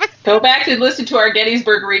 Yes. Go back and listen to our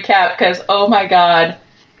Gettysburg recap because, oh my God,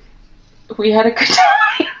 we had a good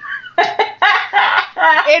time.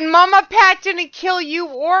 And Mama Pat didn't kill you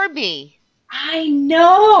or me. I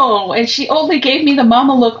know. And she only gave me the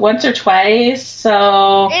mama look once or twice,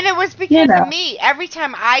 so... And it was because of me. Every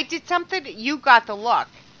time I did something, you got the look.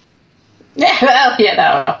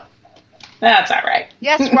 Well, that's all right.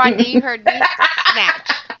 Yes, Rodney, you heard me.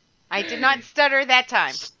 Snatch. I did not stutter that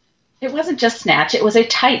time. It wasn't just snatch. It was a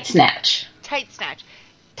tight snatch. Tight snatch.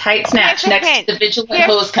 Tight snatch next to the Vigilant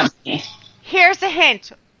Hose Company. Here's a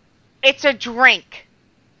hint. It's a drink.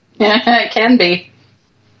 It can be.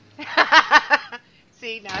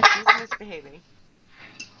 See, now she's misbehaving.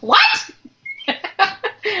 What?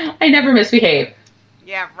 I never misbehave.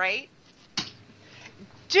 Yeah, right?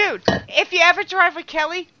 Dude, if you ever drive with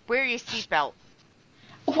Kelly, wear your seatbelt.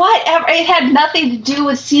 Whatever. It had nothing to do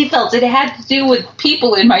with seatbelts. It had to do with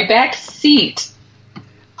people in my back seat.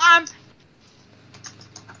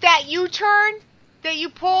 That U-turn that you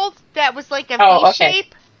pulled, that was like a V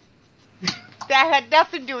shape, that had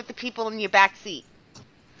nothing to do with the people in your back seat.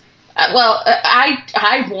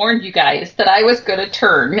 I warned you guys that I was going to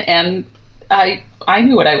turn, and I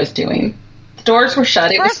knew what I was doing. The doors were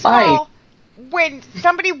shut. It was fine. First of all, when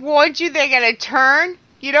somebody warns you they're going to turn,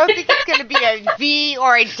 you don't think it's going to be a V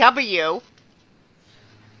or a W.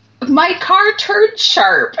 My car turned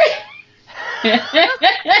sharp.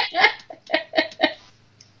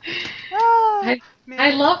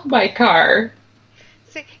 I love my car.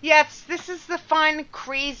 See, yes, this is the fun,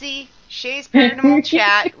 crazy Shea's Paranormal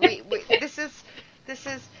Chat. This is.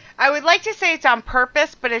 I would like to say it's on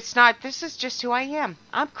purpose, but it's not. This is just who I am.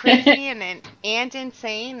 I'm crazy and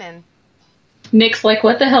insane and. Nick's like,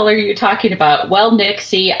 what the hell are you talking about? Well, Nick,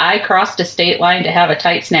 see, I crossed a state line to have a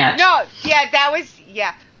tight snatch. No,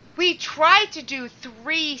 yeah. We tried to do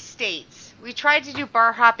 3 states. We tried to do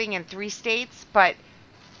bar hopping in 3 states, but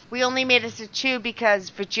we only made it to 2 because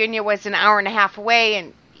Virginia was an hour and a half away,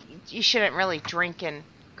 and you shouldn't really drink and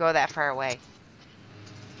go that far away.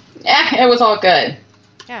 Yeah, it was all good.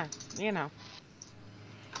 Yeah, you know.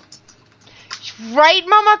 Right,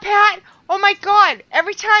 Mama Pat? Oh my God,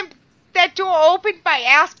 every time that door opened, my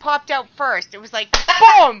ass popped out first. It was like,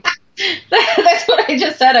 boom! That's what I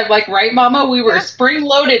just said. I'm like, right, Mama? We were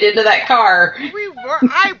spring-loaded into that car. We were.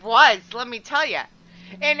 I was, let me tell you.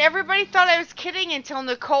 And everybody thought I was kidding until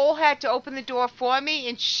Nicole had to open the door for me,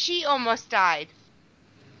 and she almost died.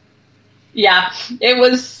 Yeah, it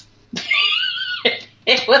was...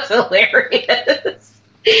 it was hilarious.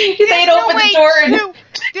 They'd open the door and...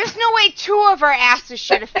 There's no way 2 of our asses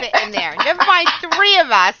should have fit in there. Never mind 3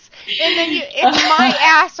 of us. And then it's my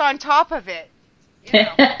ass on top of it. You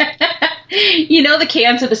know, you know the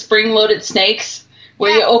cans of the spring-loaded snakes?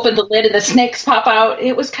 Where you open the lid and the snakes pop out?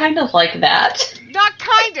 It was kind of like that. Not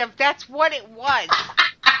kind of. That's what it was.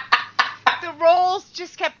 The rolls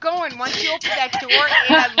just kept going. Once you opened that door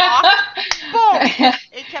and locked, boom!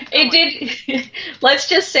 It kept going. It did. Let's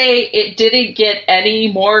just say it didn't get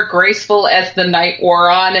any more graceful as the night wore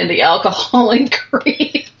on and the alcohol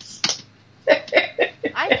increased.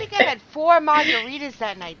 I think I had 4 margaritas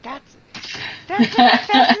that night.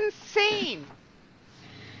 That's insane.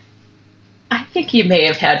 I think you may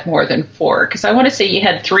have had more than 4, because I want to say you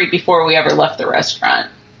had 3 before we ever left the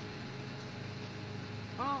restaurant.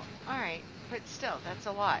 Well, all right, but still, that's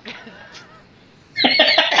a lot.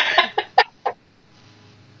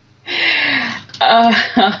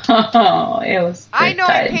 It was. I know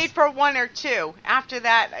times. I paid for 1 or 2. After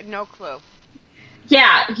that, no clue.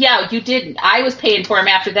 Yeah, you didn't. I was paying for him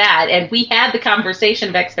after that, and we had the conversation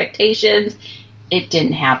of expectations. It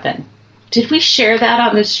didn't happen. Did we share that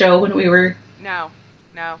on this show when we were... No.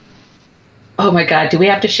 Oh my God, do we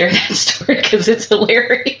have to share that story? Because it's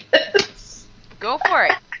hilarious. Go for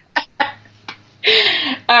it.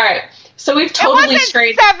 All right, so we've totally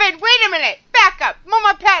strayed... 7. Wait a minute. Back up.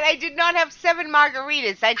 Mama Pat, I did not have 7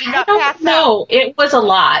 margaritas. I did not pass out. No, it was a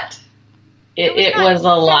lot. It was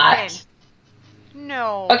a lot.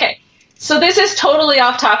 No. Okay, so this is totally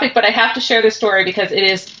off topic, but I have to share this story because it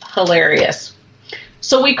is hilarious.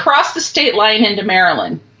 So we cross the state line into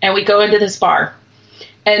Maryland, and we go into this bar.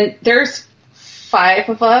 And there's 5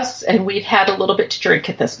 of us, and we've had a little bit to drink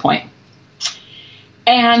at this point.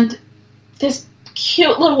 And this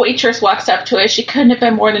cute little waitress walks up to us. She couldn't have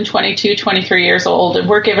been more than 22, 23 years old, and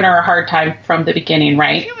we're giving her a hard time from the beginning,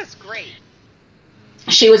 right? She was great.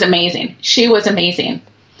 She was amazing.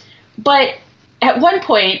 But at one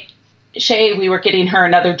point, Shea, we were getting her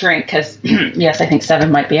another drink because, yes, I think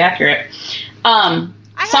 7 might be accurate. I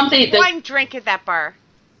had one drink at that bar.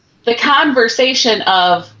 The conversation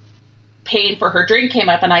of paying for her drink came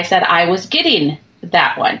up, and I said I was getting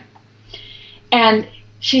that one. And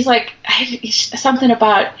she's like, something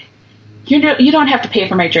about, you don't have to pay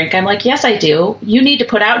for my drink. I'm like, yes, I do. You need to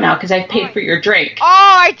put out now because I've paid for your drink. Oh,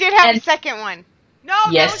 I did have a second one. No,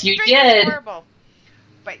 yes, you did. Horrible.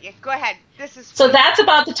 But yeah, go ahead. This is so that's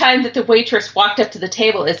about the time that the waitress walked up to the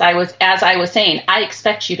table as I was saying, I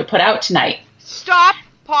expect you to put out tonight. Stop.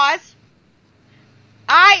 Pause.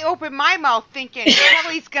 I opened my mouth thinking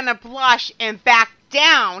Kelly's going to blush and back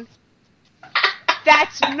down.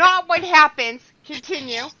 That's not what happens.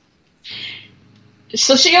 Continue.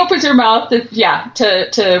 So she opens her mouth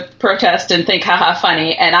to protest and think, haha,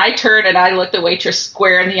 funny. And I turned and I looked the waitress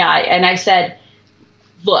square in the eye and I said,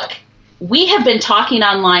 look, we have been talking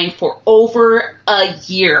online for over a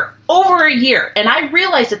year. And I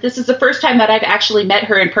realize that this is the first time that I've actually met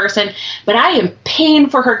her in person, but I am paying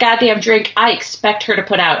for her goddamn drink. I expect her to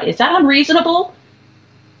put out. Is that unreasonable?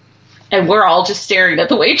 And we're all just staring at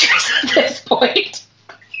the waitress at this point.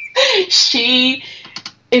 She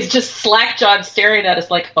is just slack-jawed staring at us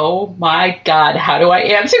like, oh my God, how do I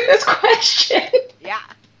answer this question? Yeah.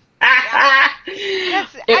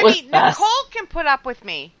 Best. Nicole can put up with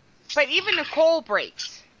me, but even Nicole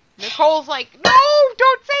breaks. Nicole's like, no,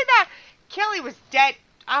 don't say that. Kelly was dead.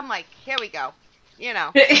 I'm like, here we go.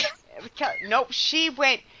 Nope, she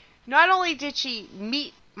went, not only did she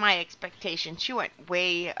meet my expectations, she went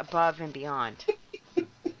way above and beyond.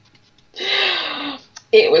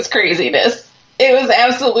 It was craziness. It was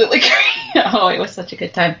absolutely crazy. Oh, it was such a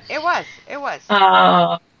good time. It was.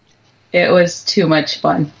 It was too much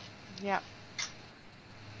fun. Yep.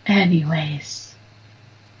 Anyways.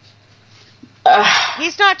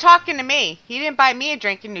 He's not talking to me. He didn't buy me a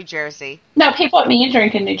drink in New Jersey. No, he bought me a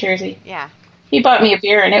drink in New Jersey. Yeah. He bought me a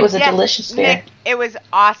beer, and it was a delicious beer. Nick, it was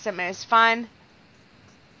awesome. It was fun.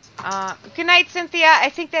 Good night, Cynthia. I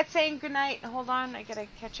think that's saying good night. Hold on. I gotta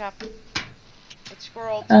catch up. It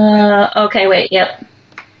scrolled. Okay, wait. Yep.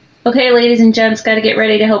 Okay, ladies and gents, gotta get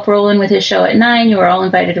ready to help Roland with his show at 9. You are all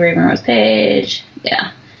invited to Raven Rose page.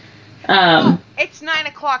 Yeah. It's 9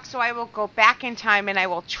 o'clock, so I will go back in time and I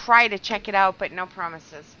will try to check it out, but no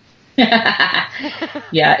promises.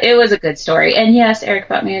 Yeah, it was a good story. And yes, Eric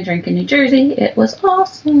bought me a drink in New Jersey. It was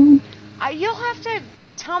awesome. You'll have to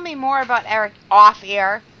tell me more about Eric off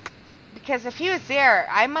air, because if he was there,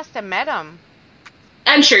 I must have met him.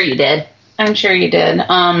 I'm sure you did.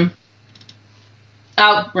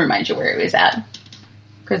 I'll remind you where he was at.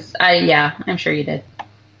 Because I'm sure you did.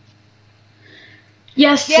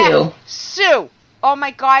 Yes, Sue. Sue. Oh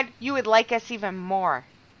my God, you would like us even more.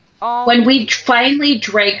 Oh. When we finally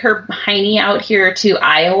drag her hiney out here to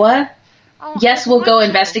Iowa, yes, we'll go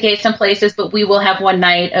investigate some places, but we will have one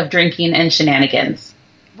night of drinking and shenanigans.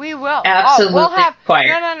 We will. Absolutely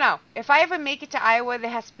required. No. If I ever make it to Iowa,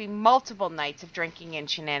 there has to be multiple nights of drinking and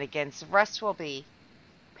shenanigans. The rest will be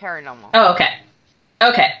paranormal. Oh, okay.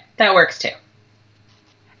 Okay, that works too.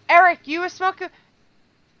 Eric, you were smoking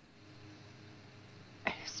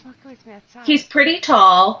with me outside. He's pretty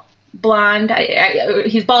tall, blonde.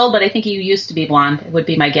 He's bald, but I think he used to be blonde, would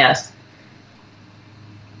be my guess.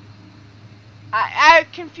 I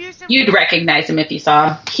confused him. You'd recognize him if you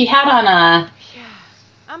saw him. He had on a... Yeah.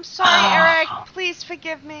 I'm sorry, Eric. Please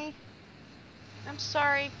forgive me. I'm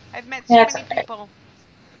sorry. I've met so many people.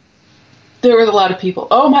 There was a lot of people.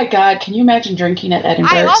 Oh my God, can you imagine drinking at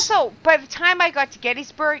Edinburgh? I also, by the time I got to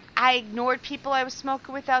Gettysburg, I ignored people I was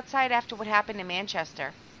smoking with outside after what happened in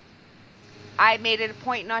Manchester. I made it a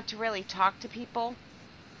point not to really talk to people.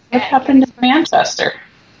 What happened in Manchester?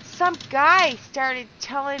 some guy started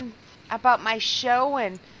telling about my show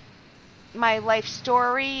and my life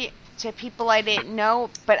story to people I didn't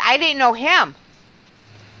know, but I didn't know him.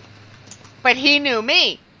 But he knew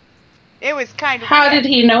me. It was kind of How weird. did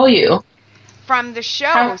he know you? From the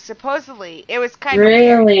show, supposedly. It was kind of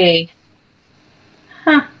weird. Really?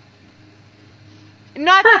 Huh.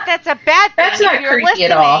 Not that that's a bad thing. That's not if you're creepy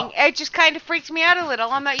listening, at all. it just kind of freaks me out a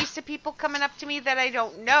little. I'm not used to people coming up to me that I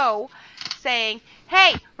don't know saying,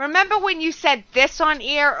 hey, remember when you said this on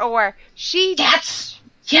air? Or she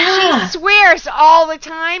swears all the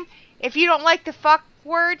time. If you don't like the fuck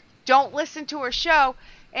word, don't listen to her show.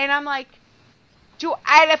 And I'm like,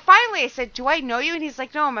 finally I said, do I know you? And he's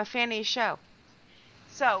like, no, I'm a fan of your show.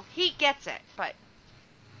 So he gets it, but.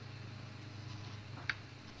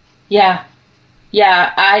 Yeah.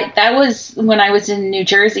 Yeah, that was when I was in New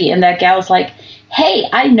Jersey, and that gal's like, hey,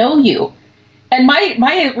 I know you. And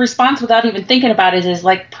my response without even thinking about it is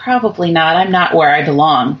like, probably not. I'm not where I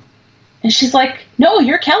belong. And she's like, no,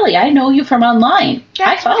 you're Kelly. I know you from online.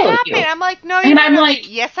 That's I follow you. I'm like, no, and I'm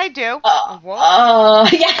like, yes, I do. Yeah,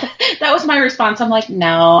 that was my response. I'm like,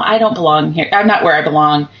 no, I don't belong here. I'm not where I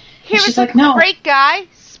belong. He was a great guy,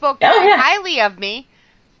 spoke very highly of me.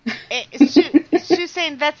 She's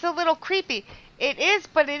saying that's a little creepy. It is,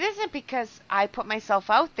 but it isn't because I put myself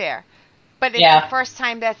out there. But it's the first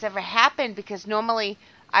time that's ever happened because normally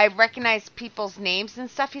I recognize people's names and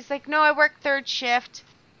stuff. He's like, no, I work third shift.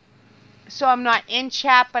 So I'm not in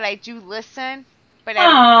chat, but I do listen. But I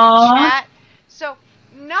don't chat. So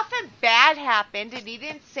nothing bad happened, and he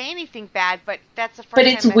didn't say anything bad, but that's the first time.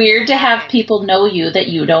 But it's weird to have people know you that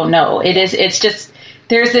you don't know. It's just,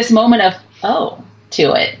 there's this moment of,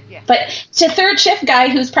 to it. Yeah. But to third shift guy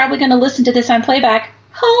who's probably going to listen to this on playback,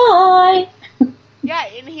 hi. Yeah,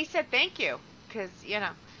 and he said thank you, because,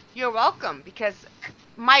 you're welcome, because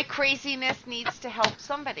my craziness needs to help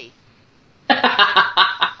somebody.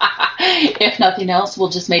 If nothing else, we'll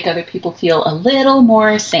just make other people feel a little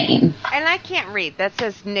more sane. And I can't read. That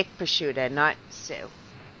says Nick Pashuta, not Sue.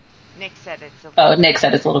 Nick said it's a little Nick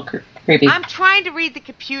said it's a little creepy. I'm trying to read the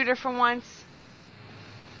computer for once.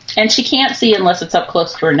 And she can't see unless it's up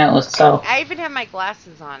close to her nose, so. I even have my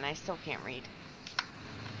glasses on. I still can't read.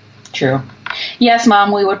 True. Yes,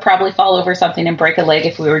 Mom, we would probably fall over something and break a leg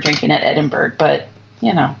if we were drinking at Edinburgh, but,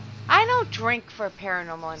 I don't drink for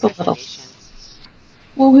paranormal investigations.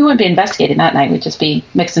 Well, we wouldn't be investigating that night. We'd just be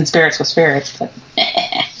mixing spirits with spirits. But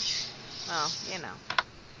well,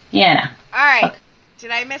 Yeah. All right. Okay.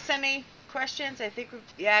 Did I miss any questions? I think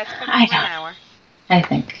it's been over an hour. I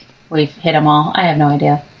think we've hit them all. I have no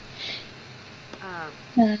idea.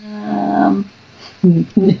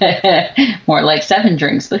 More like 7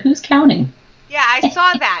 drinks, but who's counting? Yeah, I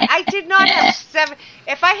saw that. I did not have 7.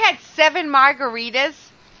 If I had 7 margaritas,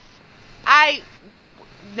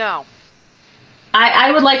 no.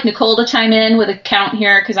 I would like Nicole to chime in with a count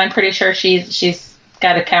here because I'm pretty sure she's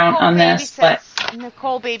got a count on this. But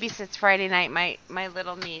Nicole babysits Friday night, my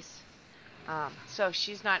little niece. So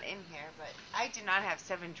she's not in here, but I did not have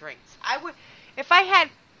 7 drinks. I would, if I had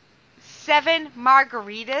 7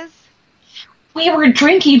 margaritas. We were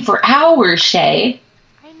drinking for hours, Shea.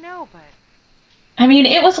 I know, but. I mean,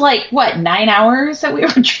 it was like, 9 hours that we were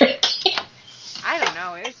drinking? I don't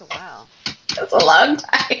know. It was a while. It was a long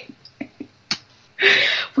time.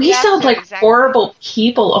 We sound like horrible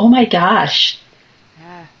people. Oh, my gosh.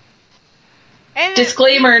 And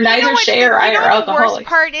disclaimer, neither Shea or I are alcoholics. The worst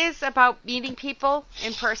part is about meeting people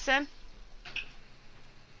in person?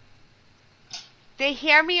 They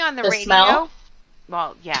hear me on the radio. Smell?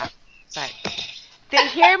 Well, yeah. But they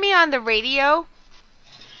hear me on the radio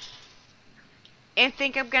and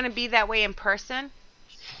think I'm going to be that way in person.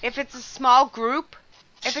 If it's a small group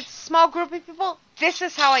of people, this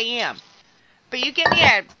is how I am. But you get me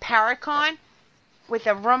at Paracon with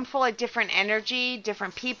a room full of different energy,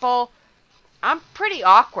 different people, I'm pretty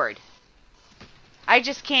awkward. I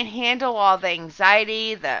just can't handle all the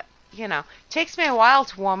anxiety, takes me a while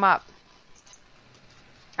to warm up.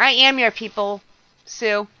 I am your people,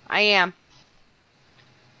 Sue. I am.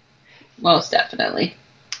 Most definitely.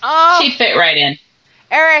 Oh, she'd fit right in.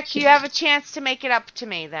 Eric, you have a chance to make it up to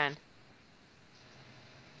me then.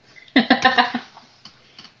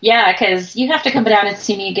 Yeah, because you have to come down and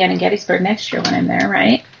see me again in Gettysburg next year when I'm there,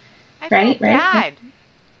 right? I feel bad.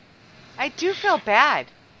 I do feel bad.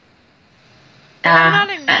 I'm not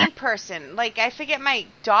a mean person. Like, I forget my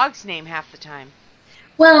dog's name half the time.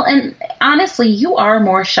 Well, and honestly, you are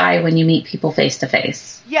more shy when you meet people face to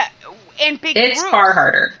face. Yeah, in big groups. It's far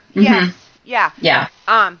harder. Yes. Mm-hmm. Yeah.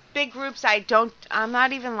 Yeah. Big groups, I'm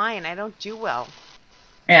not even lying. I don't do well.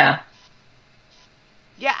 Yeah.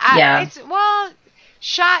 Yeah.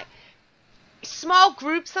 Shot. Small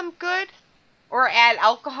groups, I'm good. Or add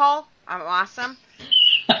alcohol, I'm awesome.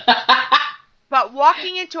 But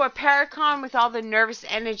walking into a Paracon with all the nervous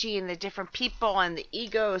energy and the different people and the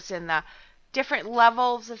egos and the different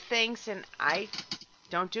levels of things, and I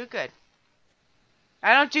don't do good.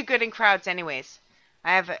 I don't do good in crowds anyways.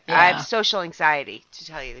 I have social anxiety, to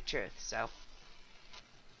tell you the truth, so.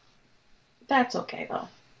 That's okay, though.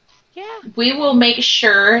 Yeah. We will make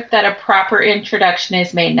sure that a proper introduction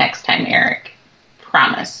is made next time, Eric.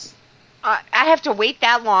 Promise. I have to wait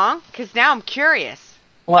that long? Because now I'm curious.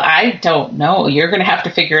 Well, I don't know. You're going to have to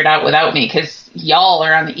figure it out without me, because y'all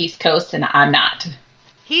are on the East Coast and I'm not.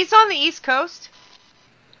 He's on the East Coast?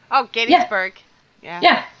 Oh, Gettysburg.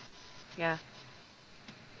 Yeah.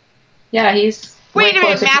 Yeah, he's... Wait a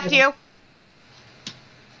minute, Matthew.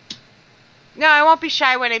 No, I won't be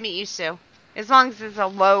shy when I meet you, Sue. As long as it's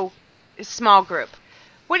a small group.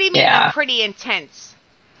 What do you mean pretty intense?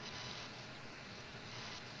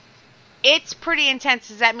 It's pretty intense.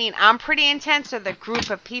 Does that mean I'm pretty intense or the group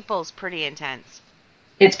of people's pretty intense?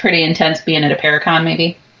 It's pretty intense being at a Paracon,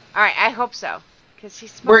 maybe. All right, I hope so.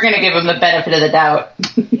 Because we're going to give him the benefit of the doubt.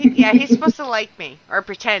 He's supposed to like me. Or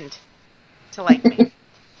pretend to like me.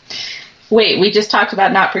 Wait, we just talked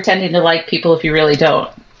about not pretending to like people if you really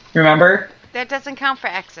don't. Remember? That doesn't count for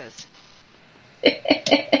exes.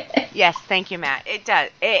 Yes, thank you, Matt. It does.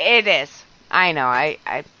 It is. I know.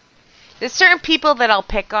 There's certain people that I'll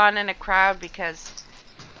pick on in a crowd because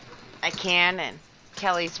I can, and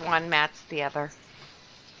Kelly's one, Matt's the other.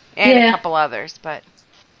 And a couple others, but...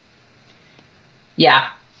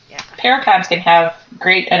 Yeah. Paracons can have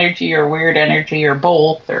great energy or weird energy or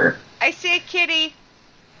both, or... I see a kitty.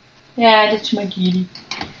 Yeah, that's my kitty.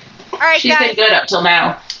 All right, She's been good up till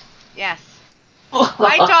now. Yes.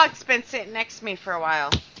 My dog's been sitting next to me for a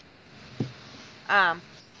while.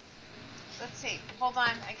 Let's see. Hold on.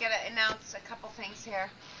 I gotta announce a couple things here.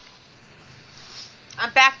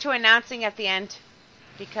 I'm back to announcing at the end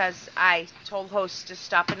because I told hosts to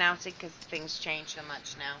stop announcing because things change so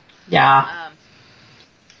much now. Yeah.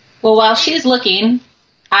 Well, while she's looking,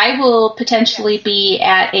 I will potentially be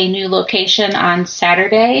at a new location on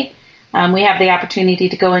Saturday. We have the opportunity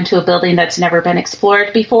to go into a building that's never been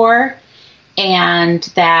explored before, and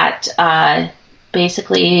that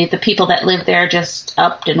basically the people that live there just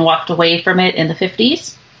upped and walked away from it in the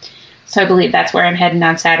 50s. So I believe that's where I'm heading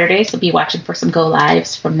on Saturday, so be watching for some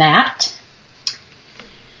go-lives from that.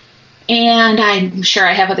 And I'm sure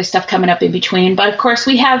I have other stuff coming up in between. But, of course,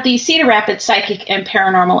 we have the Cedar Rapids Psychic and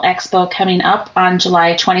Paranormal Expo coming up on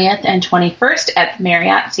July 20th and 21st at the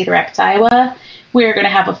Marriott, Cedar Rapids, Iowa. We're going to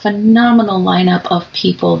have a phenomenal lineup of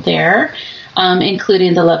people there,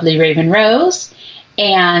 including the lovely Raven Rose.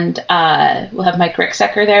 And we'll have Mike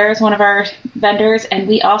Ricksecker there as one of our vendors. And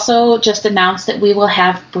we also just announced that we will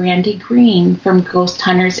have Brandy Green from Ghost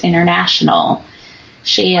Hunters International.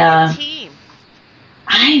 She...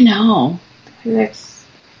 I know.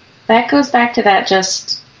 That goes back to that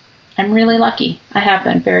just, I'm really lucky. I have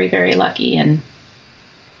been very, very lucky, and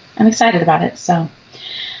I'm excited about it. So,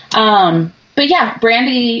 but yeah,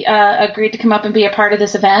 Brandy agreed to come up and be a part of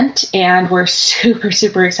this event, and we're super,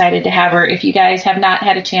 super excited to have her. If you guys have not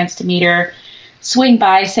had a chance to meet her, swing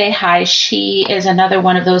by, say hi. She is another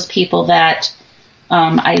one of those people that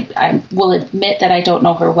I will admit that I don't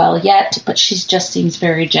know her well yet, but she just seems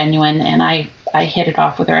very genuine, and I hit it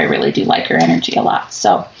off with her. I really do like her energy a lot.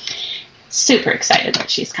 So, super excited that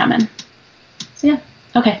she's coming. So, yeah.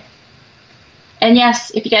 Okay. And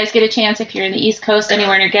yes, if you guys get a chance, if you're in the East Coast,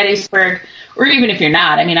 anywhere near Gettysburg, or even if you're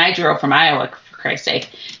not, I mean, I drove from Iowa, for Christ's sake,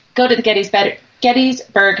 go to the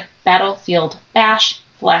Gettysburg Battlefield Bash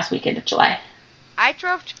the last weekend of July. I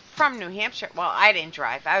drove from New Hampshire. Well, I didn't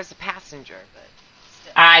drive. I was a passenger, but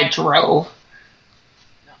still. I drove.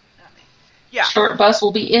 No, not me. Yeah. Short bus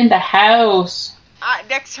will be in the house.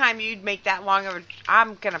 Next time you'd make that long of a...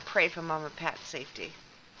 I'm going to pray for Mama Pat's safety.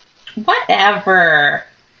 Whatever.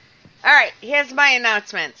 All right, here's my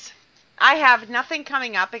announcements. I have nothing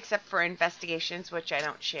coming up except for investigations, which I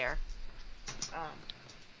don't share.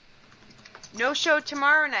 No show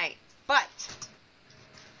tomorrow night, but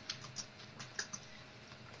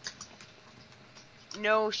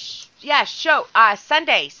show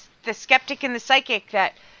Sundays. The Skeptic and the Psychic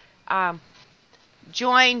that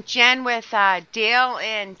joined Jen with Dale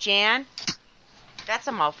and Jan. That's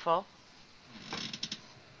a mouthful.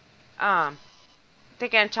 They're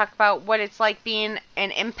going to talk about what it's like being an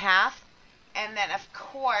empath. And then, of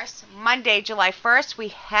course, Monday, July 1st, we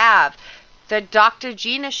have the Dr.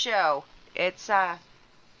 Gina Show. It's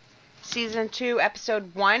Season 2,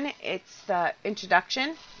 Episode 1. It's the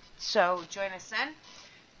introduction. So join us then.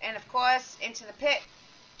 And, of course, Into the Pit,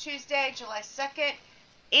 Tuesday, July 2nd.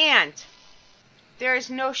 And there is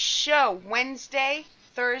no show. Wednesday,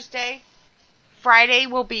 Thursday, Friday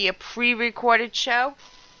will be a pre-recorded show.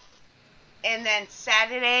 And then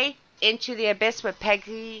Saturday, Into the Abyss with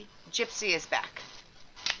Peggy Gypsy is back.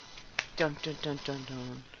 Dun, dun, dun, dun,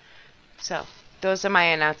 dun. So, those are my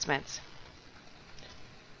announcements.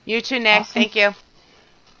 You too, Nick. Awesome. Thank you.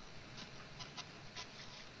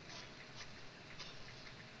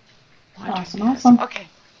 Awesome. Okay.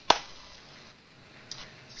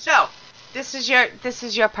 So, this is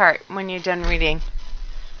your part when you're done reading.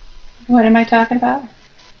 What am I talking about?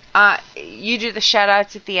 You do the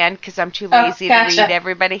shout-outs at the end because I'm too lazy to read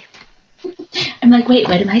everybody. I'm like, wait,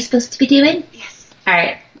 what am I supposed to be doing? Yes. All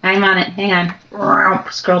right, I'm on it. Hang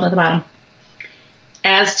on. Scroll to the bottom.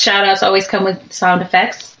 As shout-outs always come with sound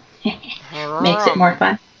effects. Makes it more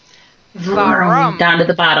fun. Down to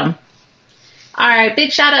the bottom. All right,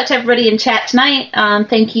 big shout-out to everybody in chat tonight.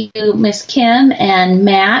 Thank you, Miss Kim and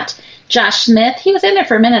Matt. Josh Smith, he was in there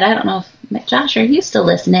for a minute. I don't know if, Josh, are you still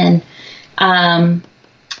listening? I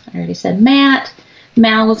already said Matt.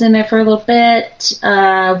 Mal was in there for a little bit.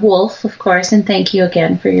 Wolf, of course, and thank you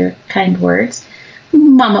again for your kind words.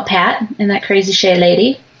 Mama Pat and that crazy Shea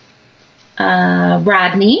lady.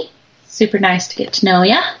 Rodney, super nice to get to know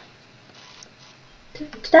ya.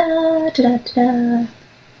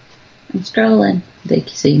 I'm scrolling. They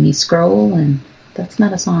see me scrolling. That's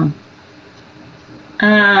not a song.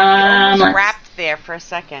 Wrapped there for a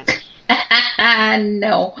second.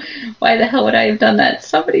 No. Why the hell would I have done that?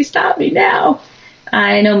 Somebody stop me now.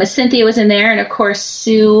 I know Miss Cynthia was in there, and of course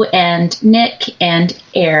Sue and Nick and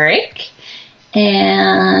Eric.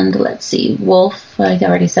 And let's see, Wolf. I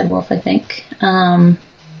already said Wolf, I think.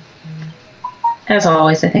 As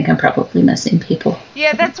always, I think I'm probably missing people.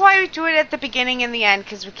 Yeah, that's why we do it at the beginning and the end,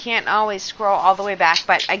 because we can't always scroll all the way back.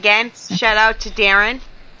 But again, shout out to Darren.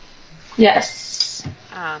 Yes.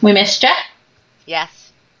 We missed ya.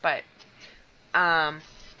 Yes, but and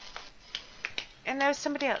there was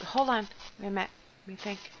somebody else. Hold on, wait a minute. Let me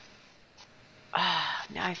think.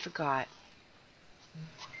 Now I forgot.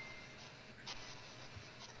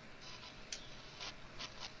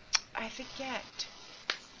 I forget.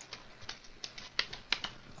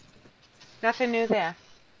 Nothing new there.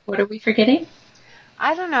 What are we forgetting?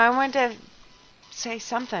 I don't know. I wanted to say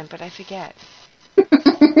something, but I forget.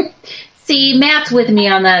 See, Matt's with me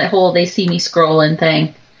on that whole they see me scrolling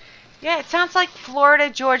thing. Yeah, it sounds like Florida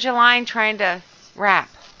Georgia Line trying to rap.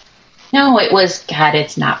 No, it was, God,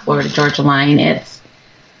 it's not Florida Georgia Line. It's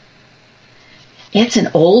an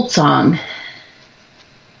old song.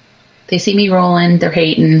 They see me rolling, they're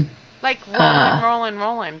hating. Like rolling,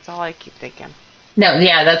 rolling. That's all I keep thinking. No,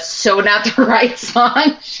 yeah, that's so not the right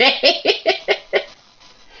song, Shay.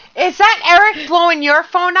 Is that Eric blowing your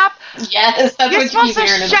phone up? Yes, that's You're what supposed you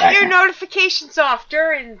hear in to the shut your background. notifications off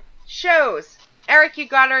during shows. Eric, you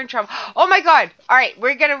got her in trouble. Oh my God. All right,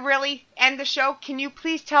 we're going to really end the show. Can you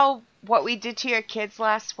please tell what we did to your kids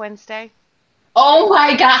last Wednesday? Oh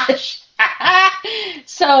my gosh.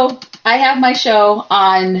 So I have my show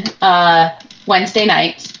on Wednesday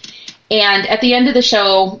nights. And at the end of the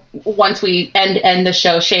show, once we end the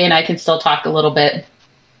show, Shea and I can still talk a little bit.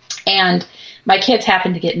 And my kids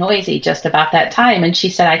happened to get noisy just about that time. And she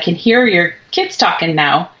said, I can hear your kids talking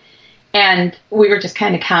now. And we were just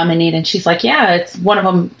kind of commenting. And she's like, yeah, it's one of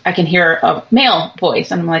them. I can hear a male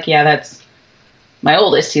voice. And I'm like, yeah, that's my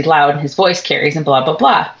oldest. He's loud. His voice carries and blah, blah,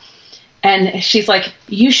 blah. And she's like,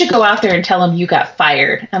 you should go out there and tell him you got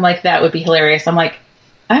fired. I'm like, that would be hilarious. I'm like,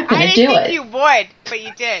 I'm going to do it. I didn't think you would, but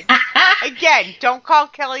you did. Again, don't call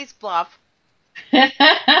Kelly's bluff.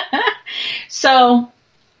 So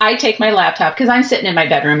I take my laptop, because I'm sitting in my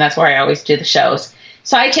bedroom. That's where I always do the shows.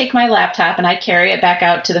 So I take my laptop and I carry it back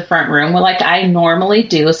out to the front room, like I normally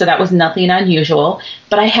do. So that was nothing unusual.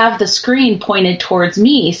 But I have the screen pointed towards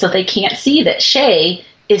me so they can't see that Shea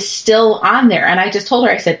is still on there. And I just told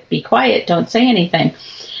her, I said, be quiet. Don't say anything.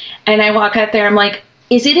 And I walk out there. I'm like,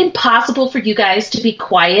 is it impossible for you guys to be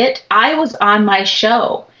quiet? I was on my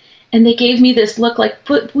show. And they gave me this look like,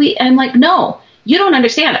 I'm like, no, you don't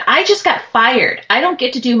understand. I just got fired. I don't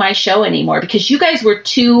get to do my show anymore because you guys were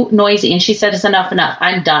too noisy. And she said, it's enough.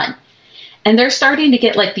 I'm done. And they're starting to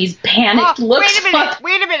get like these panicked looks.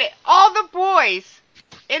 Wait a minute. All the boys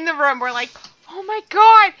in the room were like, oh my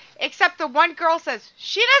God. Except the one girl says,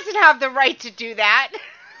 she doesn't have the right to do that.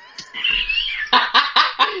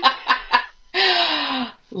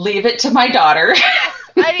 Leave it to my daughter.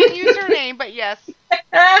 I didn't use her name, but yes.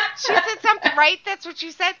 She said something, right? That's what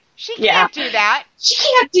she said? She can't do that. She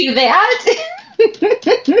can't do that.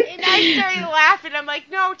 And I started laughing. I'm like,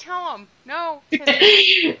 no, tell him. No.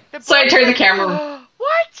 So I turned the camera.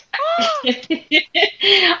 What? Oh.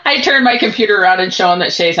 I turned my computer around and show him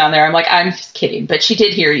that Shea's on there. I'm like, I'm just kidding. But she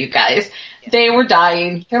did hear you guys. Yeah. They were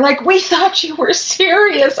dying. They're like, we thought you were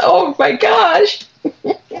serious. Oh, my gosh.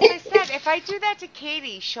 As I said, if I do that to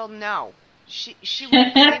Katie, she'll know. She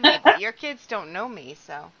won't believe me. But your kids don't know me,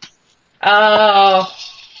 so. Oh.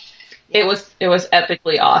 Yeah. It was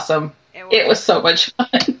epically awesome. It was so much fun.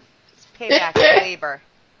 It's payback for labor.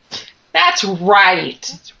 That's right.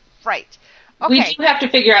 That's right. Okay. We do have to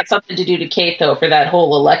figure out something to do to Kate, though, for that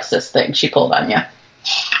whole Alexis thing she pulled on you.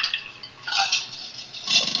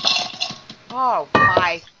 Oh,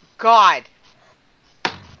 my God.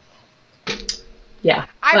 Yeah.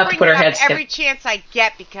 I bring it up every chance I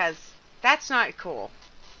get because that's not cool.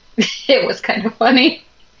 It was kind of funny.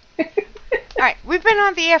 All right, we've been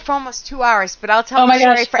on the air for almost 2 hours, but I'll tell the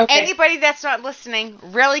story for anybody that's not listening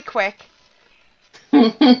really quick.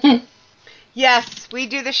 Yes, we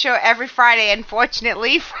do the show every Friday,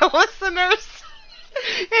 unfortunately, for listeners.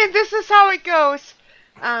 And this is how it goes.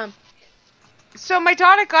 So my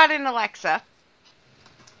daughter got an Alexa,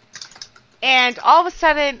 and all of a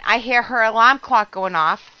sudden I hear her alarm clock going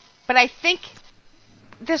off, but I think...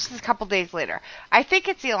 This is a couple days later. I think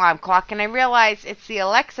it's the alarm clock, and I realize it's the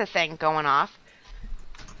Alexa thing going off.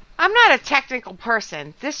 I'm not a technical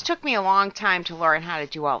person. This took me a long time to learn how to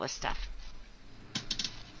do all this stuff.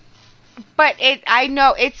 But I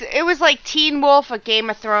know it was like Teen Wolf, a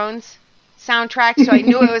Game of Thrones soundtrack, so I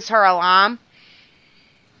knew it was her alarm.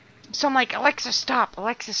 So I'm like, Alexa, stop.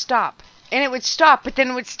 Alexa, stop. And it would stop, but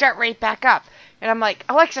then it would start right back up. And I'm like,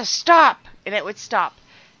 Alexa, stop. And it would stop.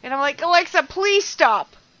 And I'm like, Alexa, please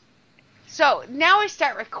stop. So now I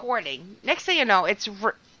start recording. Next thing you know,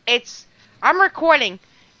 I'm recording,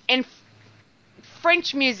 and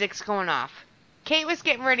French music's going off. Kate was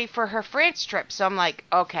getting ready for her France trip, so I'm like,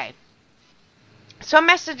 okay. So I'm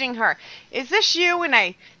messaging her, is this you? And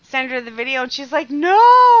I send her the video, and she's like,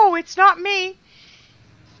 no, it's not me.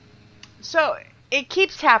 So it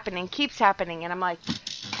keeps happening, and I'm like,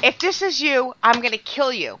 if this is you, I'm going to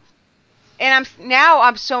kill you. And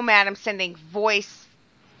I'm so mad. I'm sending voice.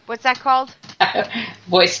 What's that called?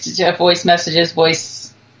 voice messages.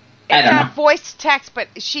 Voice. I don't know. Voice text, but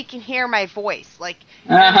she can hear my voice. Like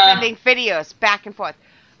I'm sending videos back and forth.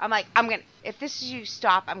 I'm like, if this is you,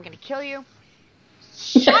 stop. I'm gonna kill you.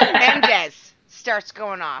 Shawn Mendes starts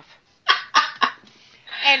going off,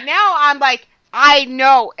 and now I'm like, I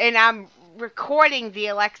know, and I'm recording the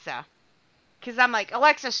Alexa because I'm like,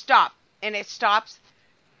 Alexa, stop, and it stops.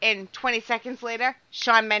 And 20 seconds later,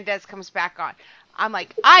 Shawn Mendes comes back on. I'm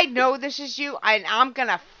like, I know this is you, and I'm going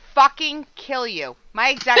to fucking kill you. My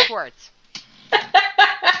exact words.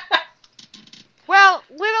 Well,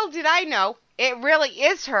 little did I know, it really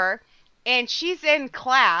is her, and she's in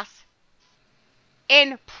class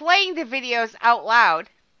and playing the videos out loud.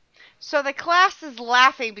 So the class is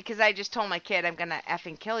laughing because I just told my kid I'm going to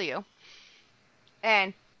effing kill you.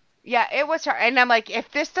 And... yeah, it was her. And I'm like,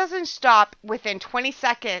 if this doesn't stop within 20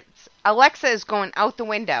 seconds, Alexa is going out the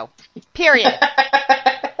window. Period.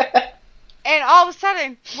 And all of a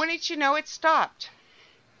sudden, wouldn't you know, it stopped.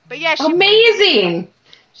 But yeah, amazing.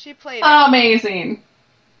 She played it. Amazing.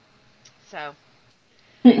 So,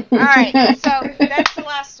 all right. So that's the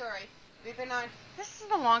last story. We've been on. This is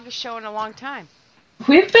the longest show in a long time.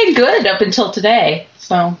 We've been good up until today,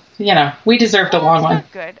 so, we deserved a long one.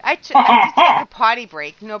 Not good. I did take a potty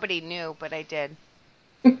break. Nobody knew, but I did.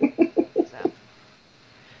 So.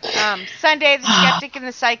 Sunday, The Skeptic and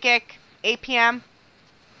the Psychic, 8 p.m.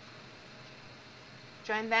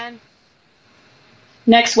 Join then.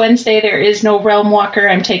 Next Wednesday, there is no Realm Walker.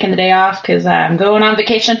 I'm taking the day off because I'm going on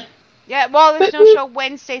vacation. Yeah, well, there's no show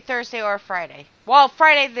Wednesday, Thursday, or Friday. Well,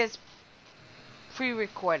 Friday, there's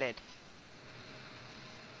pre-recorded.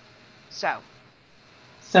 So,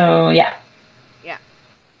 yeah. Yeah.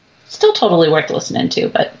 Still totally worth listening to,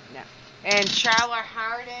 but... Yeah. And Charlotte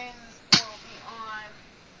Harden will be on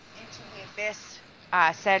Into the Abyss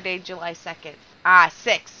Saturday, July 2nd.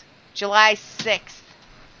 6th. July 6th.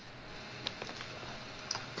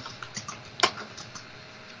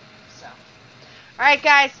 So. Alright,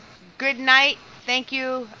 guys. Good night. Thank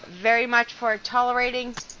you very much for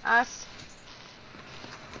tolerating us.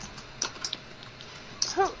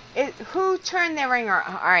 Who turned their ringer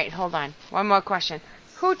off? All right, hold on. One more question.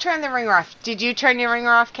 Who turned the ringer off? Did you turn your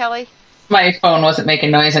ringer off, Kelly? My phone wasn't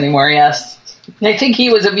making noise anymore, yes. I think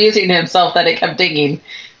he was abusing himself that it kept dinging.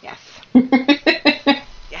 Yes.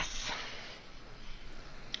 Yes.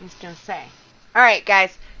 I was going to say. All right,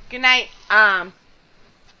 guys. Good night.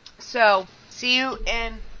 So, see you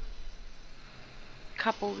in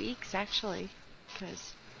couple weeks, actually,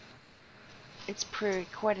 because it's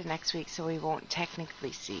pre-recorded next week, so we won't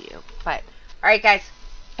technically see you. But, all right, guys.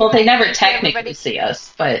 Well, they never technically see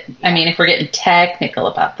us, but, yeah. I mean, if we're getting technical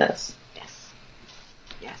about this. Yes.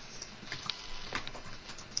 Yes.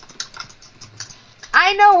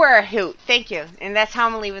 I know we're a hoot. Thank you. And that's how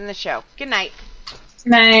I'm leaving the show. Good night. Good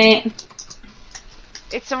night.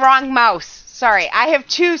 It's the wrong mouse. Sorry. I have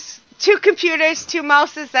two computers, 2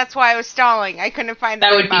 mouses. That's why I was stalling. I couldn't find the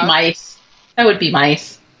right mouse. That would be mice. That would be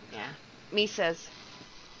mice. Yeah. Mises.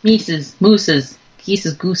 Mises. Mooses.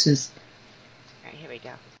 Geeses. Gooses. All right, here we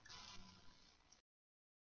go.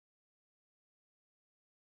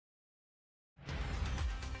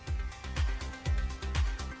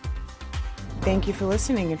 Thank you for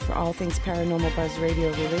listening, and for all things Paranormal Buzz Radio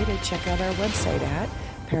related, check out our website at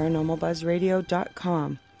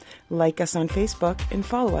paranormalbuzzradio.com. Like us on Facebook and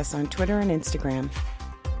follow us on Twitter and Instagram.